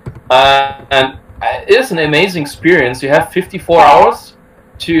 And it is an amazing experience. You have 54 hours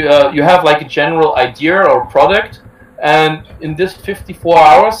to. You have a general idea or product, and in this 54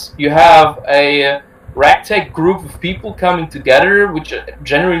 hours, you have a ragtag group of people coming together, which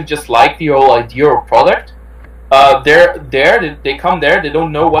generally just like the whole idea or product. They come there. They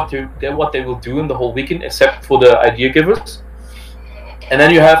don't know what they will do in the whole weekend, except for the idea givers. And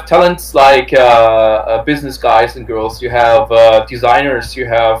then you have talents business guys and girls. You have designers. You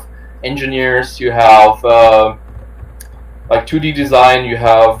have engineers. You have 2D design. You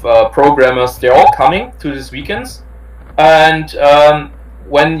have programmers. They're all coming to these weekends. And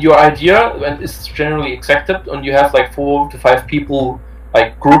when your idea is generally accepted, and you have 4 to 5 people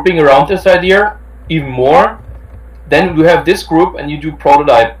grouping around this idea, even more. Then you have this group, and you do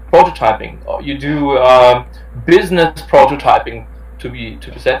prototyping, or you do business prototyping to be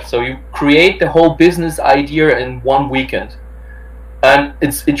said. So you create the whole business idea in one weekend, and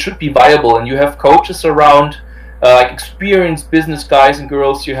it should be viable. And you have coaches around, experienced business guys and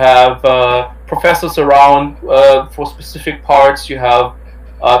girls. You have professors around for specific parts. You have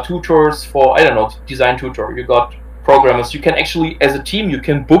tutors for design tutor. You got programmers. You can actually, as a team, you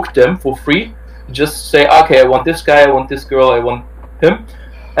can book them for free. Just say, okay, I want this guy, I want this girl, I want him,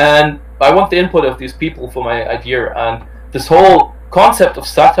 and I want the input of these people for my idea. And this whole concept of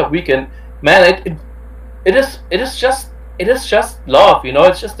Startup Weekend, man, it is just love,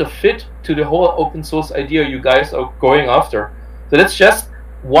 It's just a fit to the whole open source idea you guys are going after. So that's just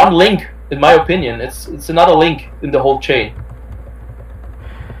one link, in my opinion. It's another link in the whole chain.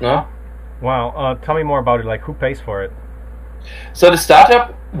 No? Wow. Tell me more about it. Who pays for it? So the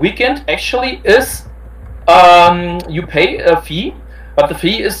Startup Weekend actually is you pay a fee, but the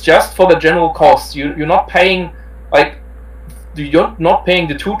fee is just for the general costs. You're not paying you're not paying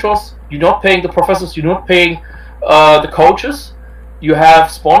the tutors, you're not paying the professors, you're not paying the coaches. You have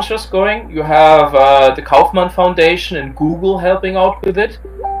sponsors going. You have the Kaufmann Foundation and Google helping out with it,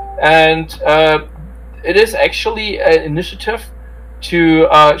 and it is actually an initiative to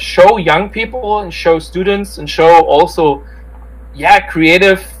show young people and show students and show also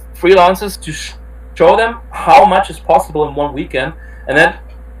creative freelancers to show them how much is possible in one weekend. And then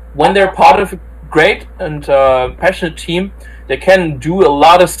when they're part of a great and passionate team, they can do a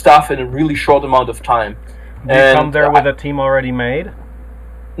lot of stuff in a really short amount of time. Do you come there with a team already made?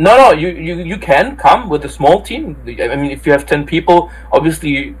 No, you can come with a small team. I mean, if you have 10 people,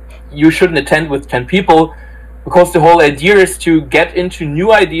 obviously you shouldn't attend with 10 people, because the whole idea is to get into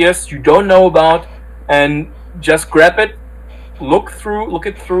new ideas you don't know about and just grab it, look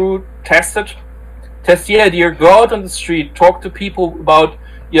it through, test the idea, go out on the street, talk to people about,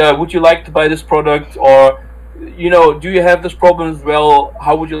 would you like to buy this product, or, do you have this problem as well,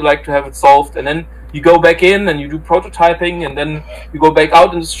 how would you like to have it solved? And then you go back in and you do prototyping, and then you go back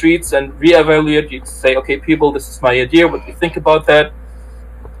out in the streets and reevaluate. You say, okay, people, this is my idea, what do you think about that?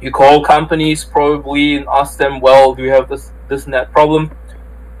 You call companies probably and ask them, well, do you have this and that problem?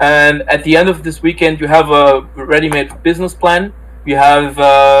 And at the end of this weekend, you have a ready-made business plan. You have,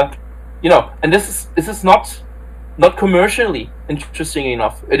 and this is not commercially interesting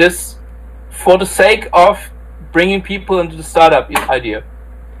enough. It is for the sake of bringing people into the startup idea.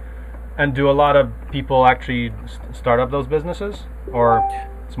 And do a lot of people actually start up those businesses, or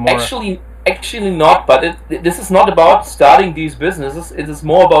it's more? Actually not. But this is not about starting these businesses. It is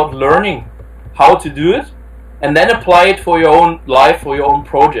more about learning how to do it, and then apply it for your own life, for your own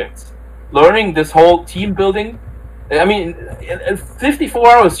projects. Learning this whole team building. I mean, in 54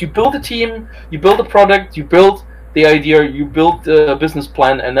 hours, you build a team, you build a product, you build the idea, you build the business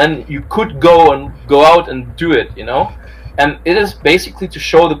plan, and then you could go out and do it, you know? And it is basically to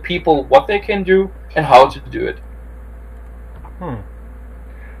show the people what they can do and how to do it.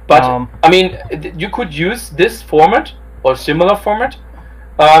 But, I mean, you could use this format or similar format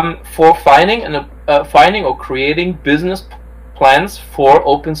for finding or creating business plans for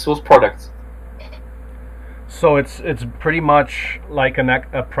open source products. So it's pretty much like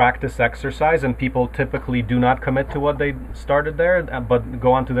a practice exercise, and people typically do not commit to what they started there, but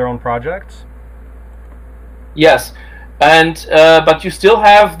go on to their own projects? Yes, and but you still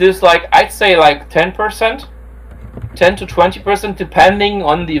have this, like, I'd say like 10%, 10 to 20%, depending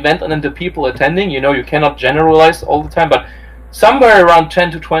on the event and the people attending. You know, you cannot generalize all the time, but somewhere around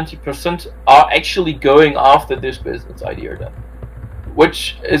 10 to 20% are actually going after this business idea then,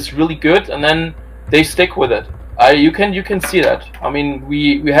 which is really good, and then they stick with it. You can see that. I mean,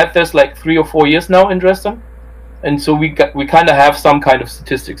 we had this like 3 or 4 years now in Dresden, and so we kind of have some kind of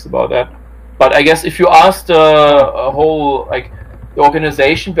statistics about that. But I guess if you asked a whole, like, the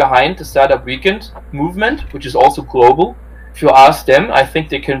organization behind the Startup Weekend movement, which is also global, if you ask them, I think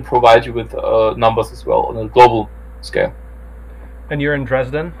they can provide you with numbers as well on a global scale. And you're in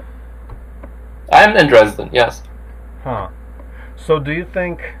Dresden? I'm in Dresden, yes. Huh. So do you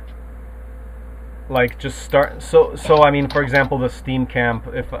think, like, just start, so I mean, for example, the STEAM camp,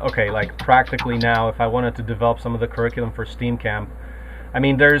 like practically now, if I wanted to develop some of the curriculum for STEAM camp, I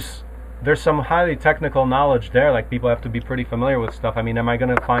mean, there's some highly technical knowledge there, like people have to be pretty familiar with stuff. I mean, am I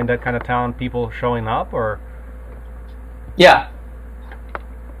going to find that kind of talent, people showing up, or? Yeah.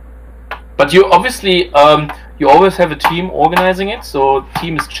 But you obviously, you always have a team organizing it, so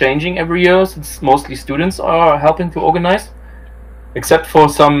team is changing every year, since mostly students are helping to organize, except for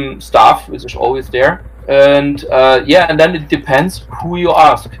some staff, which is always there. And yeah, and then it depends who you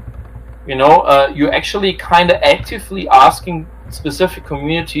ask. You know, you're actually kind of actively asking specific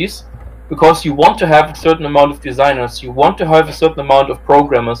communities, because you want to have a certain amount of designers, you want to have a certain amount of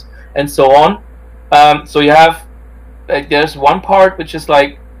programmers, and so on. So you have, like, there's one part which is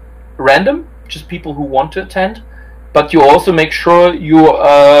like random, just people who want to attend, but you also make sure you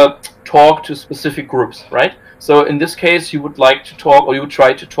talk to specific groups, right? So in this case, you would like to talk, or you would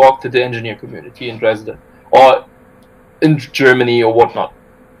try to talk to the engineer community in Dresden, or in Germany, or whatnot.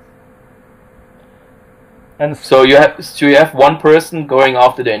 And so you have one person going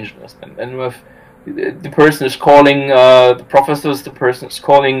after the engineers, and with the person is calling the professors, the person is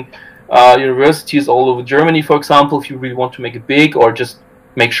calling universities all over Germany, for example, if you really want to make it big, or just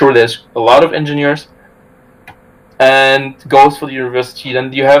make sure there's a lot of engineers, and goes for the university.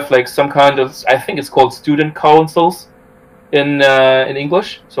 Then you have like some kind of, I think it's called student councils in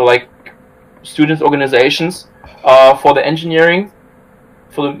English, so like student organizations for the engineering.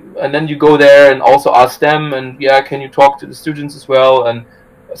 And then you go there and also ask them, and yeah, can you talk to the students as well? And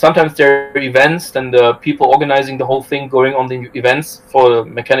sometimes there are events, and the people organizing the whole thing going on the events for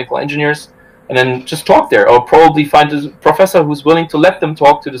mechanical engineers, and then just talk there, or probably find a professor who's willing to let them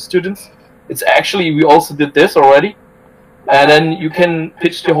talk to the students. It's actually, we also did this already, and then you can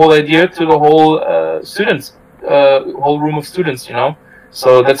pitch the whole idea to the whole students, whole room of students, you know.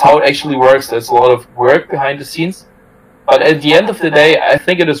 So that's how it actually works. There's a lot of work behind the scenes. But at the end of the day, I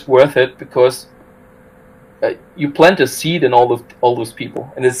think it is worth it, because you plant a seed in all those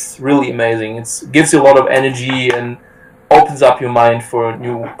people, and it's really amazing. It gives you a lot of energy and opens up your mind for a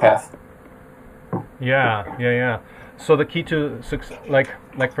new path. Yeah. So the key to like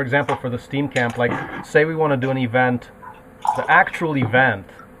for example, for the STEAM camp, like say we want to do an event, the actual event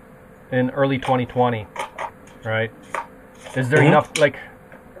in early 2020, right? Is there enough, like,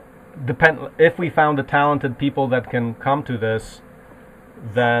 if we found the talented people that can come to this,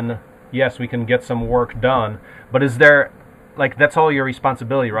 then yes, we can get some work done. But is there, like, that's all your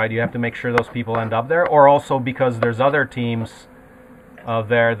responsibility, right? You have to make sure those people end up there, or also because there's other teams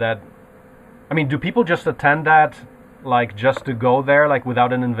there that, I mean, do people just attend that, like, just to go there, like,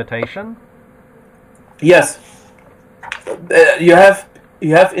 without an invitation? Yes. You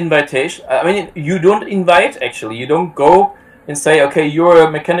have invitation. I mean, you don't invite, actually. You don't go and say, okay, you're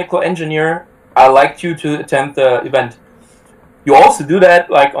a mechanical engineer, I'd like you to attend the event. You also do that,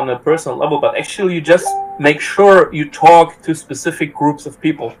 like, on a personal level, but actually you just make sure you talk to specific groups of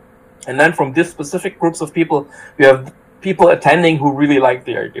people. And then from this specific groups of people, you have people attending who really like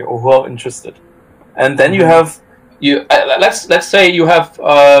the idea or who are interested. And then you have let's say you have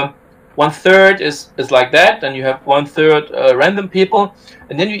 1/3 is like that, and you have 1/3 random people,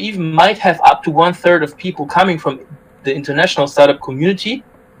 and then you even might have up to 1/3 of people coming from the international startup community,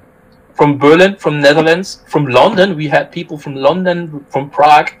 from Berlin, from Netherlands, from London. We had people from London, from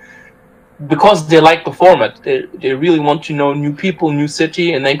Prague, because they like the format. They really want to know new people, new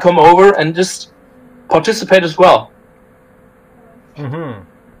city, and they come over and just participate as well. Mm-hmm.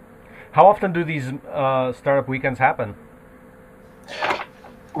 How often do these startup weekends happen?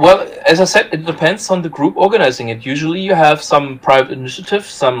 Well, as I said, it depends on the group organizing it. Usually you have some private initiative,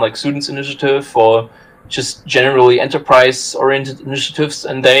 some like students initiative, or just generally enterprise-oriented initiatives,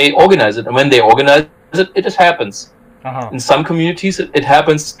 and they organize it. And when they organize it, it just happens. In some communities, it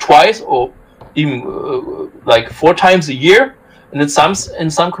happens twice or even like 4 times a year. And in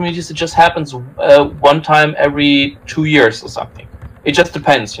some communities, it just happens 1 time every 2 years or something. It just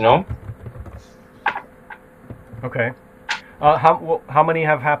depends, you know? Okay. How many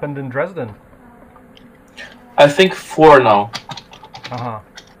have happened in Dresden? I think 4 now.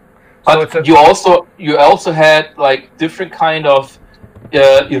 But so you also had like different kind of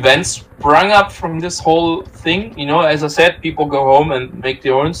events sprung up from this whole thing. You know, as I said, people go home and make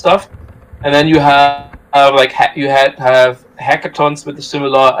their own stuff, and then you have like you had hackathons with a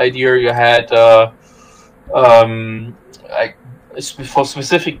similar idea. You had like for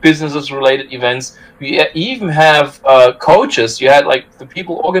specific businesses related events. We even have coaches. You had like the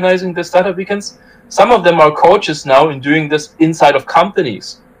people organizing the startup weekends. Some of them are coaches now in doing this inside of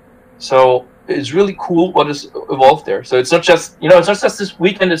companies. So it's really cool what is evolved there. So it's not just, you know, it's not just this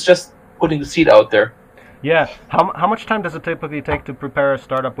weekend. It's just putting the seed out there. Yeah. How much time does it typically take to prepare a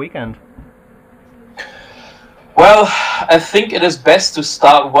startup weekend? Well, I think it is best to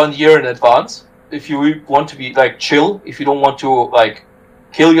start 1 year in advance. If you want to be like chill, if you don't want to like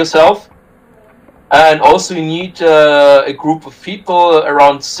kill yourself. And also you need a group of people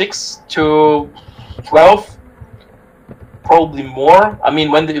around 6 to 12, probably more. I mean,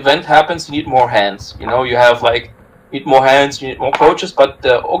 when the event happens, you need more hands. You know, you have like, you need more hands, you need more coaches, but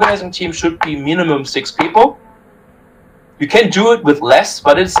the organizing team should be minimum 6 people. You can do it with less,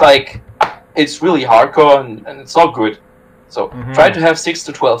 but it's like, it's really hardcore and it's not good. So try to have 6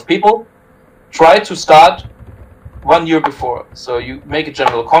 to 12 people. Try to start 1 year before. So you make a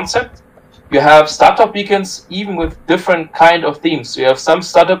general concept. You have startup weekends even with different kind of themes. So you have some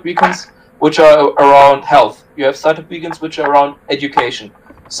startup weekends which are around health. You have startup weekends which are around education.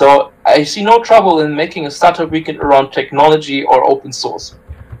 So I see no trouble in making a startup weekend around technology or open source.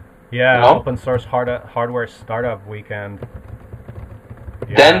 Yeah, you know? Open source hardware startup weekend.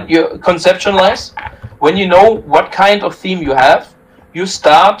 Yeah. Then you conceptualize. When you know what kind of theme you have, you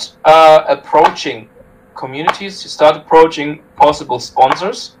start approaching communities. You start approaching possible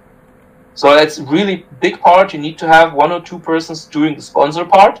sponsors. So that's a really big part. You need to have 1 or 2 persons doing the sponsor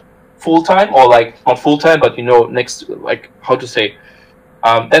part full time, or like not full time, but you know, next, like how to say,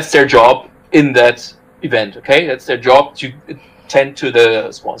 that's their job in that event. Okay, that's their job to tend to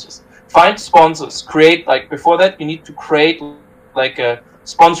the sponsors. Find sponsors. Create, like before that, you need to create like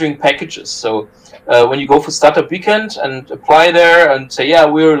sponsoring packages. So when you go for startup weekend and apply there and say, yeah,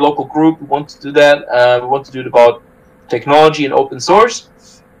 we're a local group, we want to do that. We want to do it about technology and open source.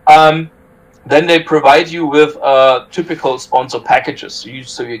 Then they provide you with typical sponsor packages,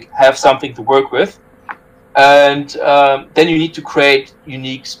 so you have something to work with. And then you need to create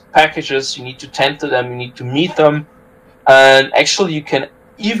unique packages, you need to tend to them, you need to meet them. And actually you can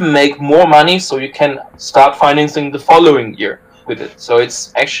even make more money, so you can start financing the following year with it. So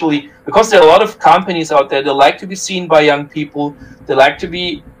it's actually, because there are a lot of companies out there, they like to be seen by young people, they like to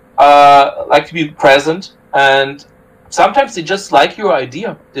be present, and sometimes they just like your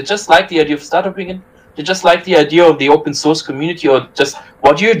idea. They just like the idea of startup weekend. They just like the idea of the open source community, or just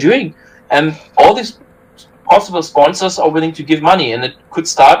what you're doing. And all these possible sponsors are willing to give money. And it could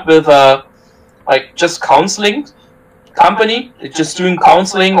start with like just counseling company, just doing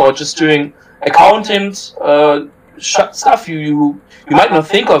counseling, or just doing accounting stuff. You might not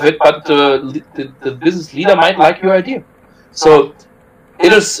think of it, but the business leader might like your idea. So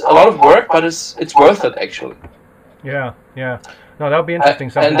it is a lot of work, but it's worth it actually. Yeah. No, that would be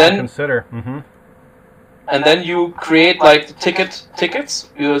interesting. Something to consider. And then you create like the tickets.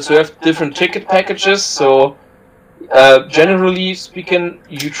 So you have different ticket packages. So generally speaking,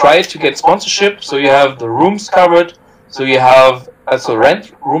 you try to get sponsorship. So you have the rooms covered. So you have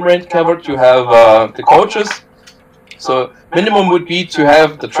room rent covered. You have the coaches. So minimum would be to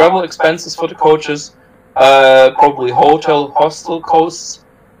have the travel expenses for the coaches, probably hostel costs.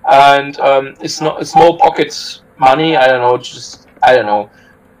 and it's not a small pocket money. I don't know, I don't know,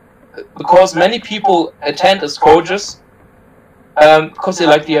 because many people attend as coaches because they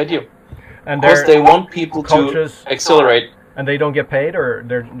like the idea, And because they want people coaches, to accelerate. And they don't get paid, or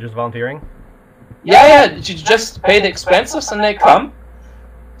they're just volunteering? Yeah, you just pay the expenses and they come.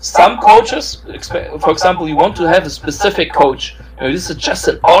 Some coaches, for example, you want to have a specific coach. This is just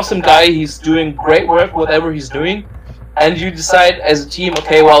an awesome guy, he's doing great work, whatever he's doing, and you decide as a team,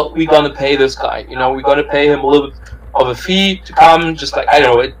 okay, well, we're going to pay this guy. We're going to pay him a little bit of a fee to come, just like, I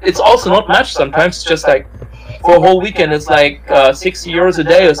don't know, it's also not much. Sometimes it's just like, for a whole weekend, it's like 60 euros a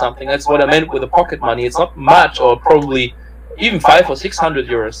day or something. That's what I meant with the pocket money. It's not much, or probably even 500 or 600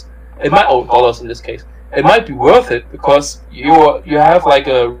 euros. It might, or dollars in this case. It might be worth it because you have like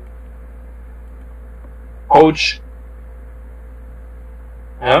a coach,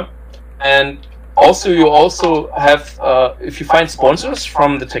 yeah, and you also have if you find sponsors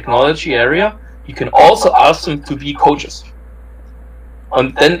from the technology area, you can also ask them to be coaches,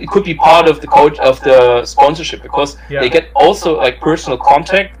 and then it could be part of the sponsorship, because they get also like personal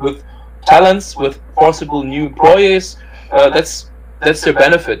contact with talents, with possible new employees. That's their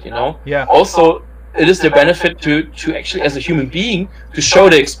benefit, Yeah. Also, it is their benefit to actually, as a human being, to show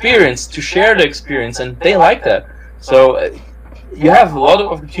the experience, to share the experience, and they like that. So you have a lot of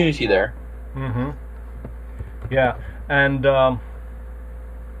opportunity there. Mm-hmm. Yeah, and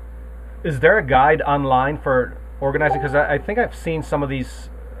is there a guide online for organizing? Because I think I've seen some of these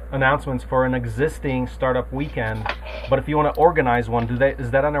announcements for an existing startup weekend, but if you want to organize one,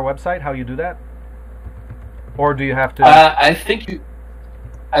 is that on their website? How you do that, or do you have to?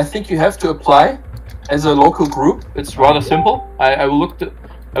 I think you have to apply as a local group. It's rather simple. I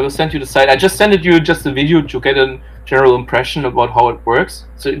will send you the site. I just sent you just a video to get a general impression about how it works.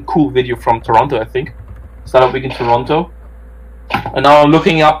 It's a cool video from Toronto, I think. Startup Week in Toronto. And now I'm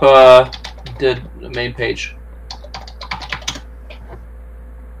looking up the main page.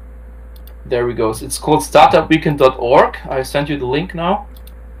 There we go. It's called startupweekend.org. I sent you the link now.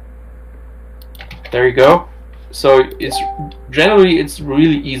 There you go. So it's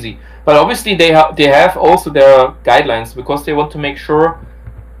really easy, but obviously they have also their guidelines, because they want to make sure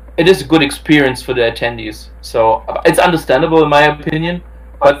it is a good experience for the attendees. So it's understandable in my opinion,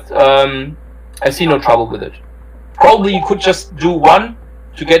 but I see no trouble with it. Probably you could just do one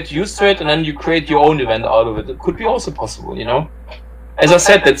to get used to it, and then you create your own event out of it. It could be also possible, As I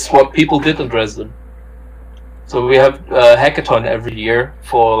said, that's what people did in Dresden. So we have a hackathon every year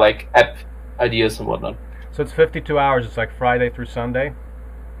for like app ideas and whatnot. So it's 52 hours. It's like Friday through Sunday.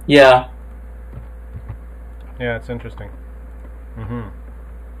 Yeah. Yeah, it's interesting. Mm-hmm.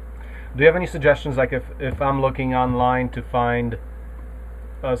 Do you have any suggestions, like if I'm looking online to find,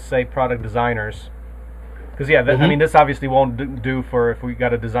 say, product designers? Because I mean, this obviously won't do for if we got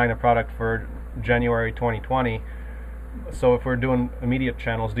to design a product for January 2020. So if we're doing immediate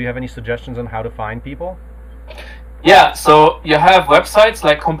channels, do you have any suggestions on how to find people? Yeah. So you have websites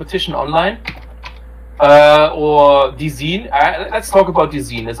like Competition Online. Or Design. Let's talk about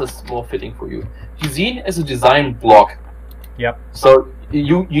Design. This is more fitting for you. Design is a design blog. Yep. So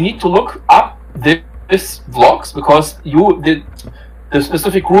you need to look up this vlogs, because the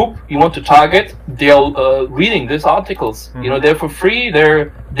specific group you want to target, they're reading these articles. Mm-hmm. They're for free.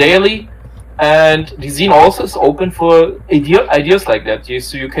 They're daily, and Design also is open for ideas like that.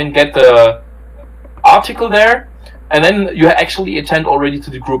 So you can get the article there, and then you actually attend already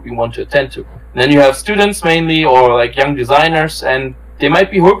to the group you want to attend to. And then you have students mainly, or like young designers, and they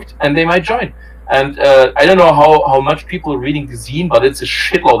might be hooked and they might join. And I don't know how much people are reading the zine, but it's a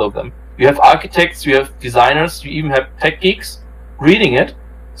shitload of them. You have architects, you have designers, you even have tech geeks reading it.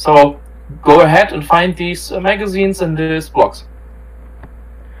 So go ahead and find these magazines and these blogs.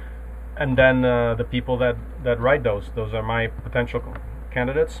 And then the people that write those are my potential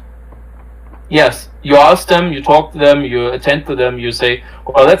candidates? Yes, you ask them, you talk to them, you attend to them, you say,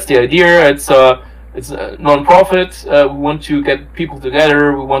 well, that's the idea, it's a non-profit, we want to get people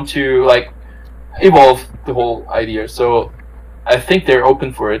together, we want to like evolve the whole idea. So I think they're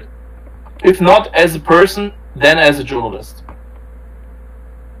open for it. If not as a person, then as a journalist.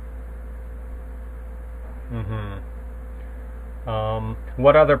 Mm-hmm.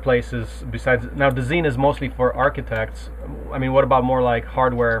 What other places besides, now the zine is mostly for architects, I mean, what about more like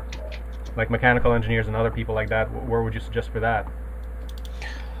hardware, like mechanical engineers and other people like that? Where would you suggest for that?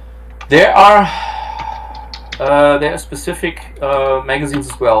 There are specific magazines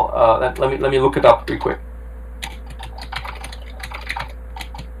as well. Let me look it up real quick.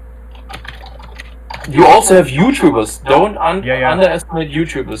 You also have YouTubers. Don't underestimate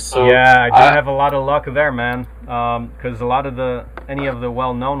YouTubers. So yeah, I don't have a lot of luck there, man. Because a lot of any of the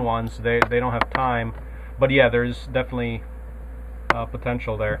well-known ones, they don't have time. But yeah, there's definitely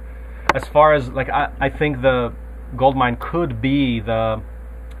potential there. As far as like, I think the goldmine could be the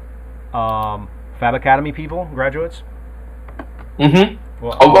Fab Academy people, graduates. Mm-hmm.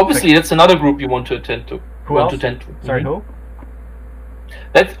 Well, obviously, that's another group you want to attend to. Who else? Sorry, who?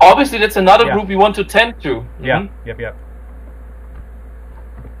 That's another group you want to tend to. Mm-hmm. Yeah. Yep.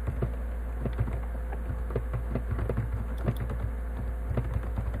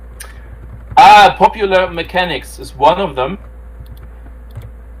 Popular mechanics is one of them.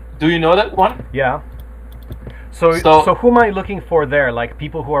 Do you know that one? Yeah. So who am I looking for there? Like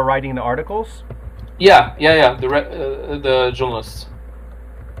people who are writing the articles? Yeah. The journalists.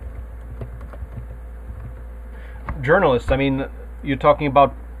 Journalists. I mean, you're talking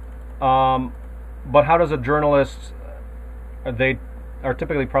about. But how does a journalist? They are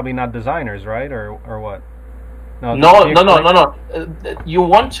typically probably not designers, right? Or what? No. You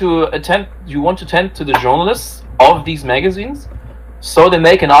want to attend to the journalists of these magazines, so they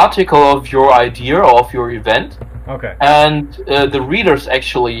make an article of your idea or of your event. Okay. And the readers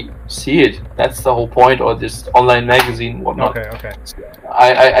actually see it. That's the whole point of this online magazine, whatnot. Okay.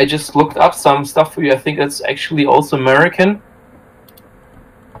 I just looked up some stuff for you. I think that's actually also American.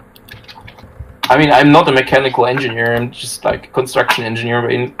 I mean, I'm not a mechanical engineer. I'm just like a construction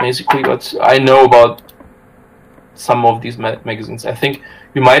engineer, basically. But I know about some of these magazines. I think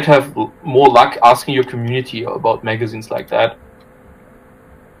you might have more luck asking your community about magazines like that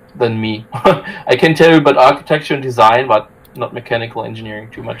than me. I can tell you about architecture and design, but not mechanical engineering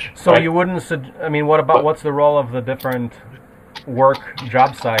too much. So right? You wouldn't. I mean, what's the role of the different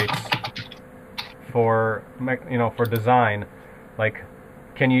job sites for for design? Like,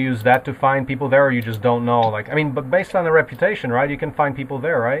 can you use that to find people there, or you just don't know? Like, I mean, but based on the reputation, right? You can find people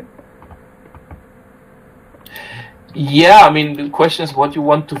there, right? Yeah, I mean, the question is what you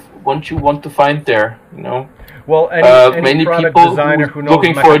want to find there, Well, any many product people designer who knows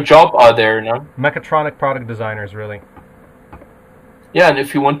looking for a job are there, Mechatronic product designers, really. Yeah, and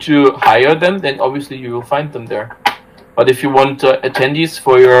if you want to hire them, then obviously you will find them there. But if you want attendees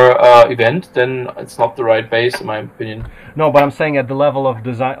for your event, then it's not the right base, in my opinion. No, but I'm saying at the level of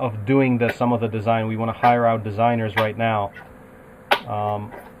design, of doing some of the design, we want to hire out designers right now.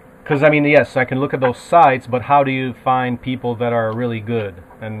 Because I mean, yes, I can look at those sites, but how do you find people that are really good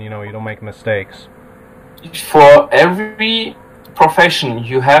and you don't make mistakes? For every profession,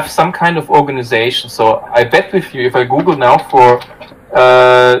 you have some kind of organization. So I bet with you, if I Google now for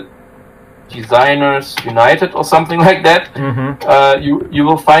Designers United or something like that, mm-hmm. You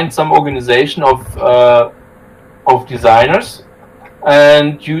will find some organization of designers,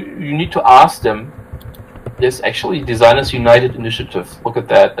 and you need to ask them. There's actually Designers United initiative. Look at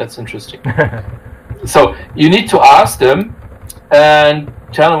that. That's interesting. So you need to ask them and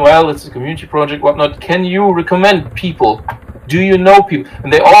tell them, well, it's a community project, whatnot. Can you recommend people? Do you know people?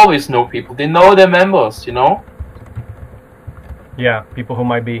 And they always know people. They know their members, Yeah, people who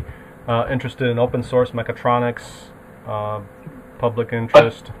might be interested in open source mechatronics, public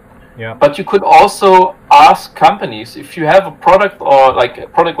interest. But you could also ask companies if you have a product or like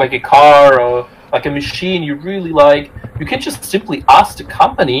a car or like a machine you really like. You can just simply ask the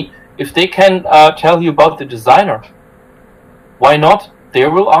company if they can tell you about the designer. Why not? They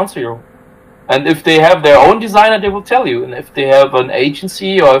will answer you. And if they have their own designer, they will tell you. And if they have an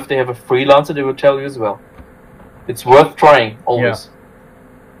agency or if they have a freelancer, they will tell you as well. It's worth trying, always.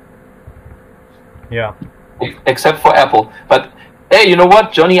 Yeah. Except for Apple. But hey, you know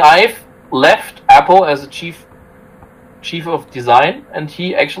what? Johnny Ive left Apple as a chief of design, and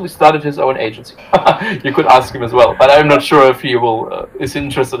he actually started his own agency. You could ask him as well, but I'm not sure if he is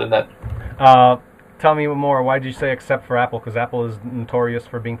interested in that. Tell me more. Why did you say except for Apple? Because Apple is notorious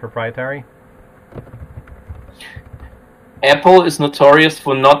for being proprietary? Apple is notorious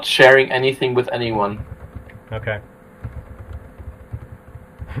for not sharing anything with anyone. Okay.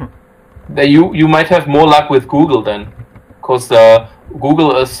 You might have more luck with Google then, because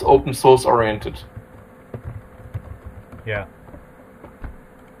Google is open source oriented. Yeah.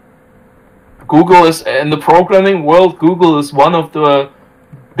 Google is in the programming world. Google is one of the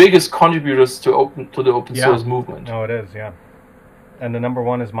biggest contributors to the open source movement. No, it is, yeah. And the number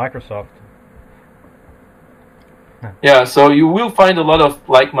one is Microsoft. Yeah, so you will find a lot of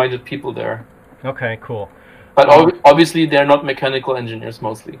like-minded people there. Okay, cool. But obviously, they're not mechanical engineers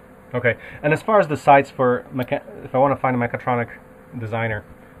mostly. Okay, and as far as the sites for if I want to find a mechatronic designer,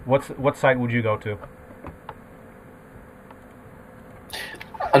 what site would you go to?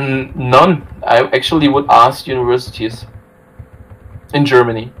 None. I actually would ask universities in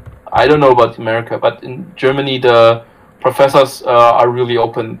Germany. I don't know about America, but in Germany the professors are really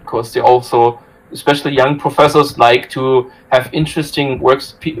open, because they also, especially young professors, like to have interesting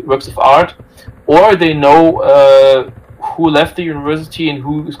works of art, or they know who left the university and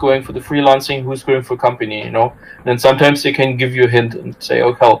who is going for the freelancing, who's going for company, you know. And then sometimes they can give you a hint and say,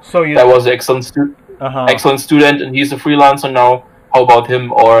 "Oh, hell, So that was an excellent student, and he's a freelancer now. How about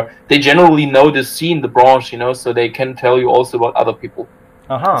him?" Or they generally know the scene, the branch, you know, so they can tell you also about other people.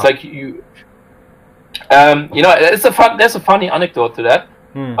 It's like you know, there's a funny anecdote to that.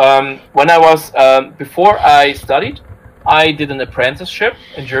 When I was before I studied, I did an apprenticeship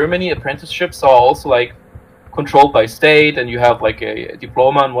in Germany. Apprenticeships are also like controlled by state, and you have like a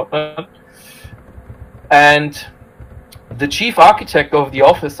diploma and whatnot. And the chief architect of the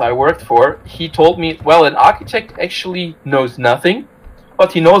office I worked for, he told me, well, an architect actually knows nothing,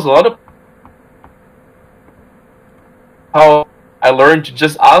 but he knows a lot of how I learned to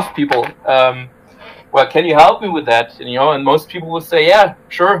just ask people, well, can you help me with that? And, you know, and most people will say, yeah,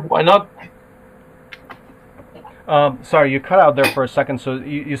 sure, why not? Sorry, you cut out there for a second. So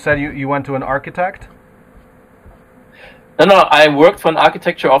you said you went to an architect? No, I worked for an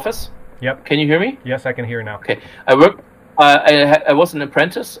architecture office. Yep. Can you hear me? Yes, I can hear now. Okay. I worked. I was an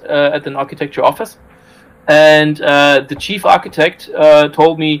apprentice at an architecture office, and the chief architect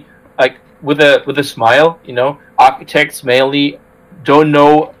told me, like, with a smile, you know, architects mainly don't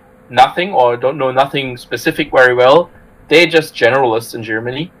know nothing, or don't know nothing specific very well. They're just generalists in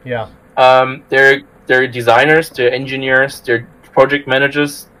Germany. Yeah. They're designers, they're engineers, they're project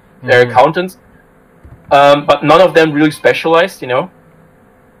managers, they're accountants, but none of them really specialized, you know.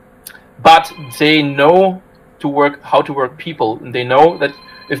 But they know how to work people, and they know that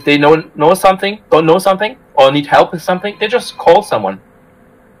if they don't know something, or need help with something, they just call someone.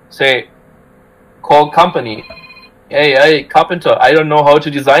 Say, call company. Hey, carpenter, I don't know how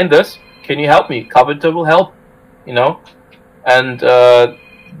to design this. Can you help me? Carpenter will help, you know, and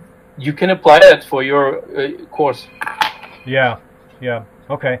you can apply that for your course. Yeah.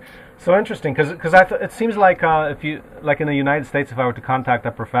 Okay. So interesting, because it seems like if you, like in the United States, if I were to contact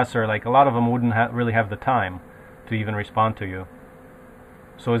a professor, like a lot of them wouldn't really have the time to even respond to you.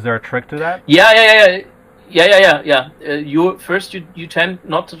 So is there a trick to that? Yeah. You tend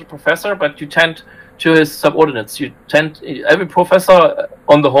not to the professor, but you tend to his subordinates. Every professor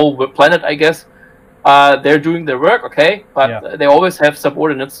on the whole planet, I guess, they're doing their work, okay, but they always have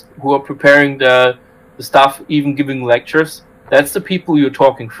subordinates who are preparing the stuff, even giving lectures. That's the people you're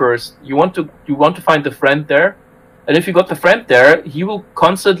talking first. You want to find the friend there, and if you got the friend there, he will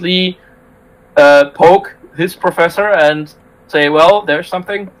constantly poke his professor and say, well, there's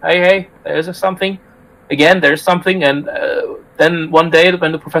something. Hey, there's something. Again, there's something. And then one day,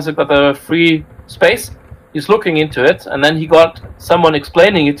 when the professor got a free space, he's looking into it, and then he got someone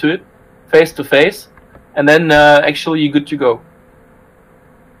explaining it to it face to face, and then actually you're good to go.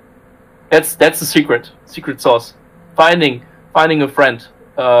 That's the secret sauce. Finding a friend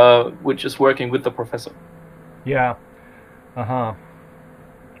which is working with the professor. Yeah. Yeah,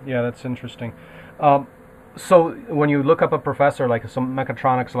 that's interesting. So when you look up a professor, like some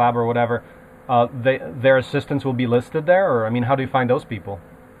mechatronics lab or whatever, their assistants will be listed there, or I mean, how do you find those people?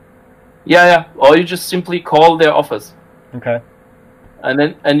 Yeah. Or you just simply call their office. Okay.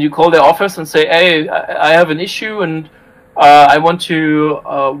 And you call their office and say, hey, I have an issue, and I want to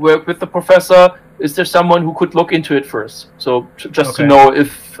work with the professor. Is there someone who could look into it first? So just to know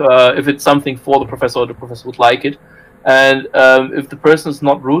if it's something for the professor, or the professor would like it. And if the person is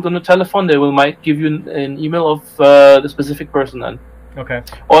not rude on the telephone, they might give you an email of the specific person then. Okay.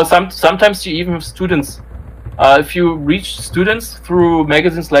 Or sometimes you even have students. If you reach students through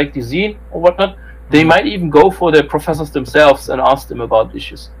magazines like Design or whatnot, they might even go for the professors themselves and ask them about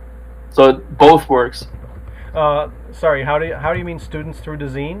issues. So both works. Sorry, how do you mean students through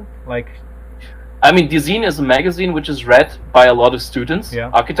Design? Like, I mean, Design is a magazine which is read by a lot of students,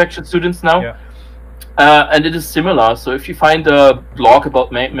 architecture students now. Yeah. And it is similar. So if you find a blog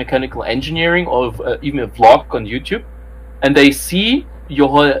about mechanical engineering, or even a vlog on YouTube, and they see your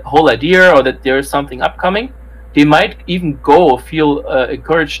whole idea, or that there is something upcoming, they might even feel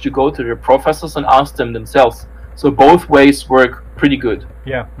encouraged to go to their professors and ask them themselves. So both ways work pretty good.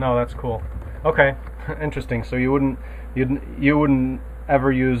 Yeah, no, that's cool. Okay, interesting. So you wouldn't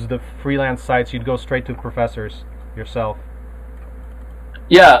ever use the freelance sites, you'd go straight to professors yourself.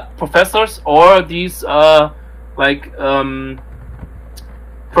 Yeah, professors, or these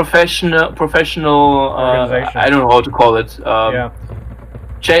professional I don't know how to call it.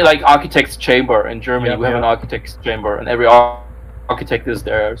 Like architects chamber in Germany. We have an architects chamber, and every architect is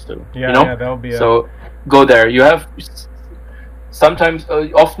there. So yeah, that would be. So go there. You have sometimes,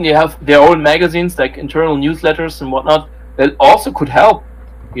 often you have their own magazines, like internal newsletters and whatnot, that also could help.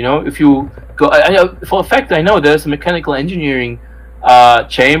 If you go, for a fact, I know there's a mechanical engineering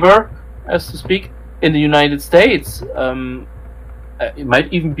chamber, as to speak, in the United States. It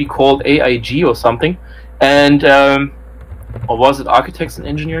might even be called AIG or something, and or was it Architects and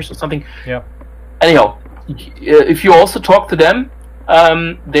Engineers or something? Yeah. Anyhow, if you also talk to them,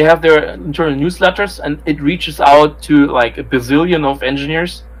 they have their internal newsletters, and it reaches out to like a bazillion of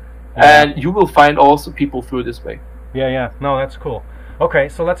engineers, and you will find also people through this way. Yeah. No, that's cool. Okay,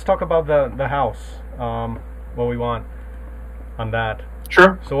 so let's talk about the house. What we want on that.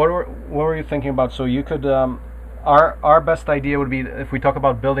 Sure. So what were you thinking about? So you could. Our best idea would be, if we talk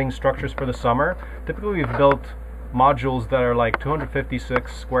about building structures for the summer, typically we've built modules that are like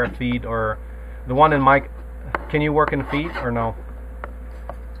 256 square feet, or the one in Mike. Can you work in feet or no?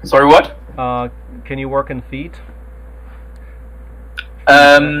 Sorry, what? Can you work in feet?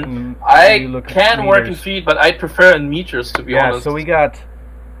 I can work in feet, but I prefer in meters, to be honest. Yeah, so we got,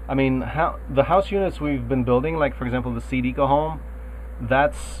 the house units we've been building, like for example the Seed Eco Home,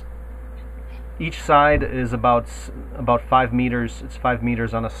 that's, each side is about 5 meters. It's 5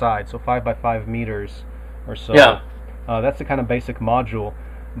 meters on a side, so 5 by 5 meters or so. Yeah. That's the kind of basic module.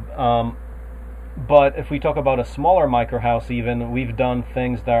 But if we talk about a smaller microhouse, even, we've done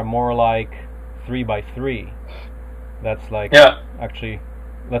things that are more like 3 by 3. That's like, actually,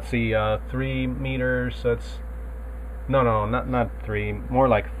 let's see, 3 meters. That's not 3, more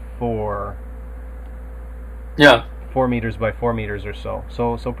like 4. Yeah. 4 meters by 4 meters or so.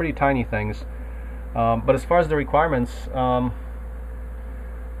 So pretty tiny things. But as far as the requirements, what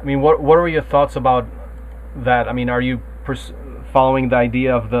are your thoughts about that? Are you following the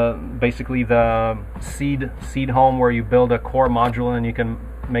idea of basically the seed home, where you build a core module and you can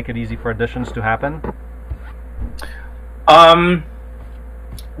make it easy for additions to happen?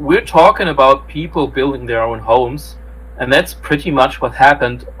 We're talking about people building their own homes, and that's pretty much what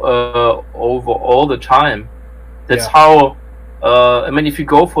happened over all the time. That's how. If you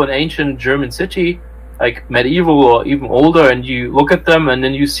go for an ancient German city, like medieval or even older, and you look at them, and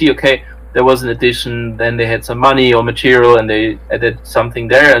then you see, okay, there was an addition, then they had some money or material, and they added something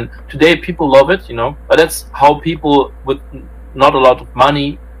there. And today people love it, But that's how people with not a lot of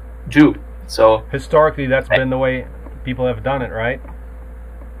money do. So historically, that's been the way people have done it, right?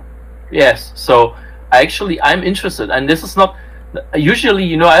 Yes. So I'm interested, and this is not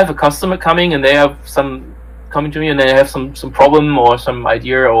usually, I have a customer coming, and they have coming to me, and they have some problem or some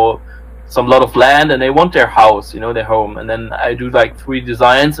idea or some lot of land, and they want their house, their home, and then I do like 3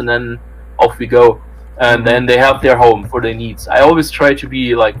 designs, and then off we go, and then they have their home for their needs. I always try to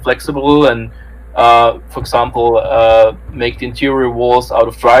be like flexible and for example, make the interior walls out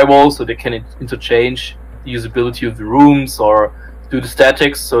of drywall so they can interchange the usability of the rooms, or do the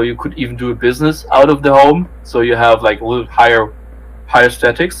statics, so you could even do a business out of the home, so you have like a little higher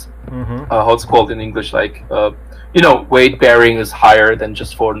statics. How it's called in English, like weight bearing is higher than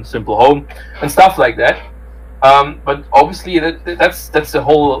just for a simple home and stuff like that. But obviously that's a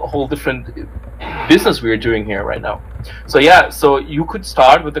whole different business we're doing here right now. So you could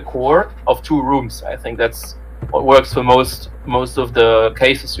start with the core of 2 rooms. I think that's what works for most of the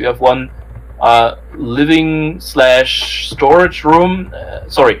cases. We have one living / storage room.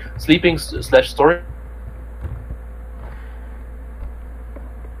 Sleeping / storage.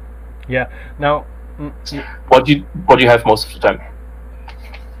 Yeah. Now, what do you have most of the time?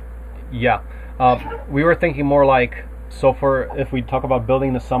 Yeah, we were thinking more like, so if we talk about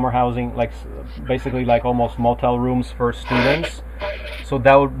building the summer housing, like basically like almost motel rooms for students. So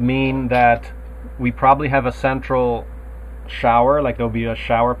that would mean that we probably have a central shower, like there'll be a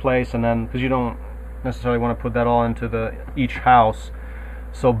shower place, and then because you don't necessarily want to put that all into each house.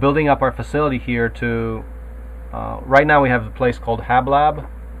 So building up our facility here to right now we have a place called Hab Lab.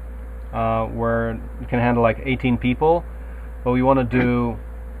 Where you can handle like 18 people, but we want to do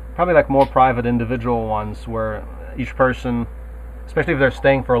probably like more private individual ones where each person, especially if they're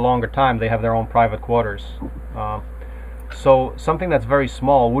staying for a longer time, they have their own private quarters. So something that's very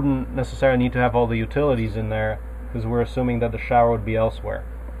small wouldn't necessarily need to have all the utilities in there, because we're assuming that the shower would be elsewhere.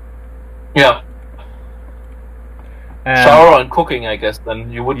 Yeah. And shower and cooking, I guess, then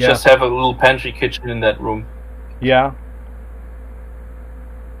you would just have a little pantry kitchen in that room. Yeah.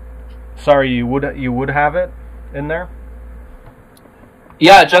 Sorry, you would have it in there?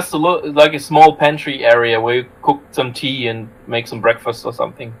 Yeah, just like a small pantry area where you cook some tea and make some breakfast or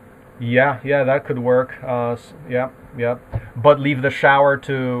something. Yeah, that could work. Yeah. But leave the shower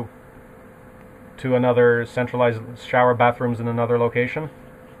to to another centralized shower, bathrooms in another location?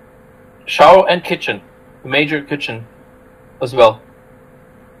 Shower and kitchen, major kitchen as well.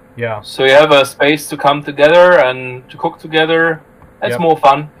 Yeah. So you have a space to come together and to cook together. It's more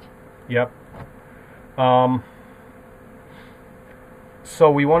fun. Yep.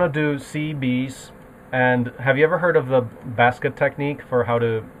 So we want to do CBs, and have you ever heard of the basket technique for how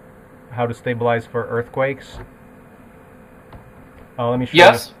to stabilize for earthquakes? Let me show you.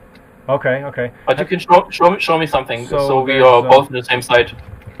 Yes. Okay. But you can show me something, so we there's, are both on the same side.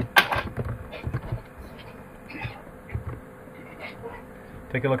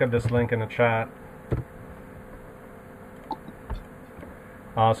 Take a look at this link in the chat.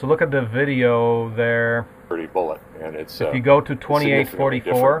 So look at the video there. Pretty bullet, and it's if you go to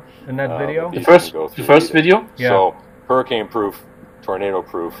 2844 in that video. The first video? Yeah. So hurricane-proof,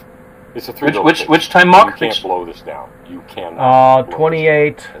 tornado-proof. It's a Which time mark? You can't blow this down. You cannot.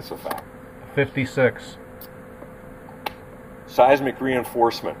 28. That's a fact. 56. Seismic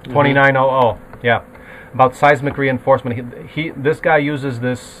reinforcement. 2900. Yeah. About seismic reinforcement. This guy uses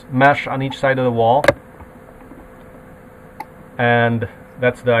this mesh on each side of the wall, and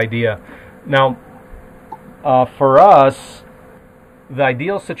that's the idea. Now, for us, the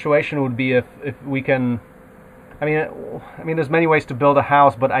ideal situation would be if we can. I mean, there's many ways to build a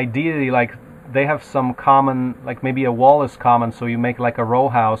house, but ideally, like, they have some common, like maybe a wall is common, so you make like a row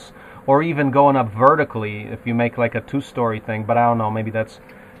house, or even going up vertically if you make like a 2-story thing. But I don't know, maybe that's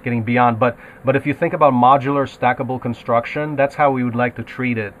getting beyond. But if you think about modular stackable construction, that's how we would like to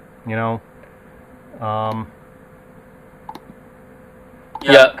treat it, you know.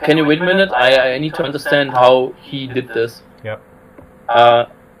 Yeah, can you wait a minute? I need to understand how he did this. Yep.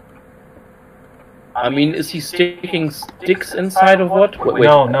 I mean, is he sticking sticks inside of what? Wait,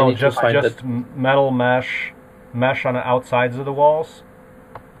 no, just metal mesh on the outsides of the walls.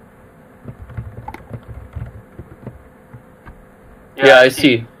 Yeah, I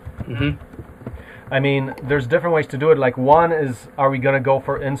see. I mean, there's different ways to do it. Like, one is, are we going to go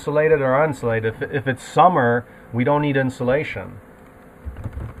for insulated or uninsulated? If it's summer, we don't need insulation.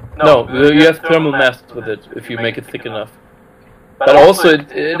 No, you have thermal mass with it if you make it thick enough. But also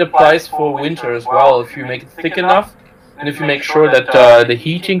it applies for winter as well. If you make it thick enough, and if you make sure that the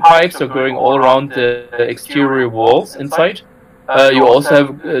heating pipes are going all around the exterior walls inside, you also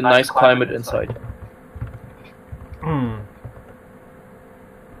have a nice climate inside.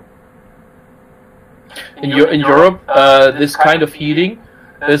 In Europe, this kind of heating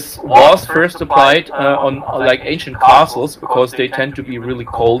was first applied on like ancient castles, because they tend to be really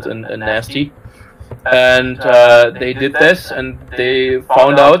cold and nasty. And they did this, and they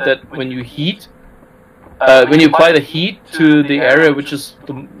found out that when you apply the heat to the area which is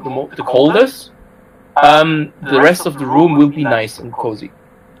the coldest, the rest of the room will be nice and cozy.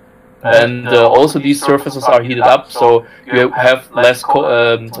 And also these surfaces are heated up, so you have less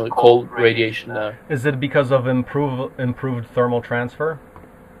cold radiation there. Is it because of improved thermal transfer?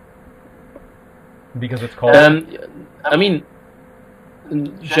 Because it's cold? I mean,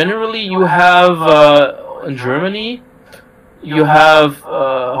 generally you have in Germany you have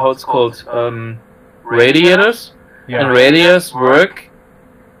how it's called, radiators, and radiators work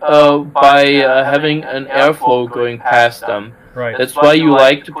by having an airflow going past them. Right. That's why you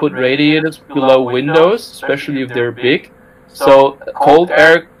like to put radiators below windows, especially if they're big. So cold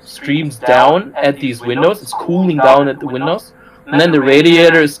air streams down at these windows, it's cooling down at the windows, and then the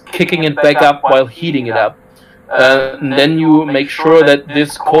radiator is kicking it back up while heating it up. And then you make sure that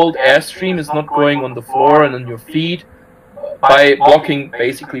this cold air stream is not going on the floor and on your feet by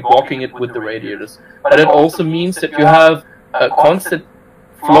basically blocking it with the radiators. But it also means that you have a constant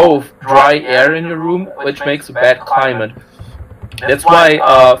flow of dry air in your room, which makes a bad climate. That's why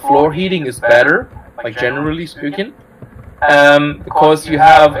floor heating is better, like generally speaking, because you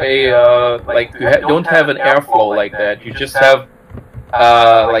have don't have an airflow like that. You just have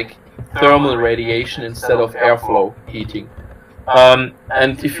like thermal radiation instead of airflow heating. And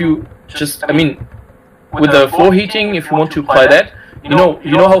if you with the floor heating, if you want to apply that, you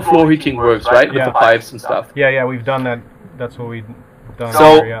know how floor heating works, right? With the pipes and stuff. Yeah, we've done that. That's what we've done.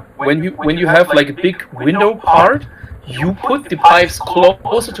 So here, yeah. when you have like a big window part, you put the pipes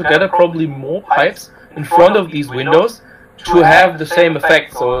closer together, probably more pipes in front of these windows to have the same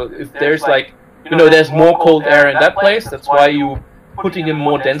effect. So if there's there's more cold air in that place, that's why you putting them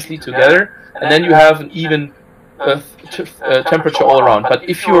more densely together, and then you have an even temperature all around. But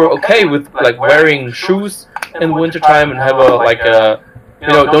if you're okay with like wearing shoes in the wintertime and have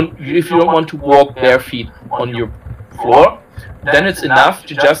if you don't want to walk bare feet on your floor, then it's enough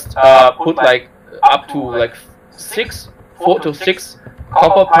to just put up to 4 to 6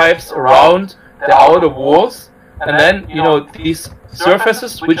 copper pipes around the outer walls, and then these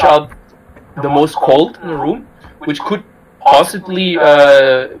surfaces which are the most cold in the room, which could possibly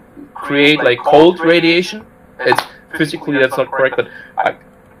create like cold radiation. It's physically that's not correct, but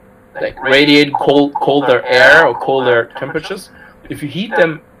like radiate colder air or colder temperatures. If you heat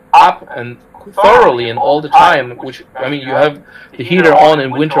them up and thoroughly and all the time, which I mean you have the heater on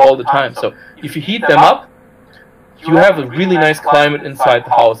in winter all the time, so if you heat them up, you have a really nice climate inside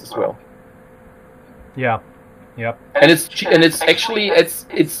the house as well. Yeah. Yep. And it's actually it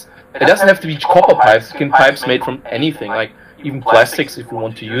doesn't have to be copper pipes. It can pipes made from anything, like even plastics if you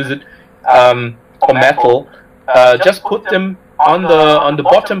want to use it, or metal. Just put them on the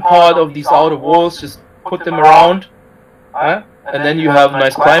bottom part of these outer walls. Just put them around, and then you have a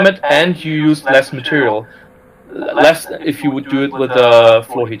nice climate, and you use less material, less if you would do it with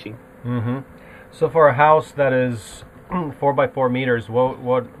floor heating. Mm-hmm. So for a house that is 4 by 4 meters, what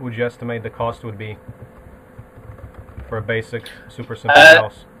would you estimate the cost would be for a basic, super simple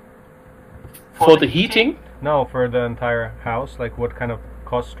house? For the heating? No, for the entire house. Like what kind of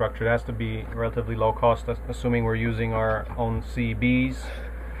cost structure? It has to be relatively low cost, assuming we're using our own CBs.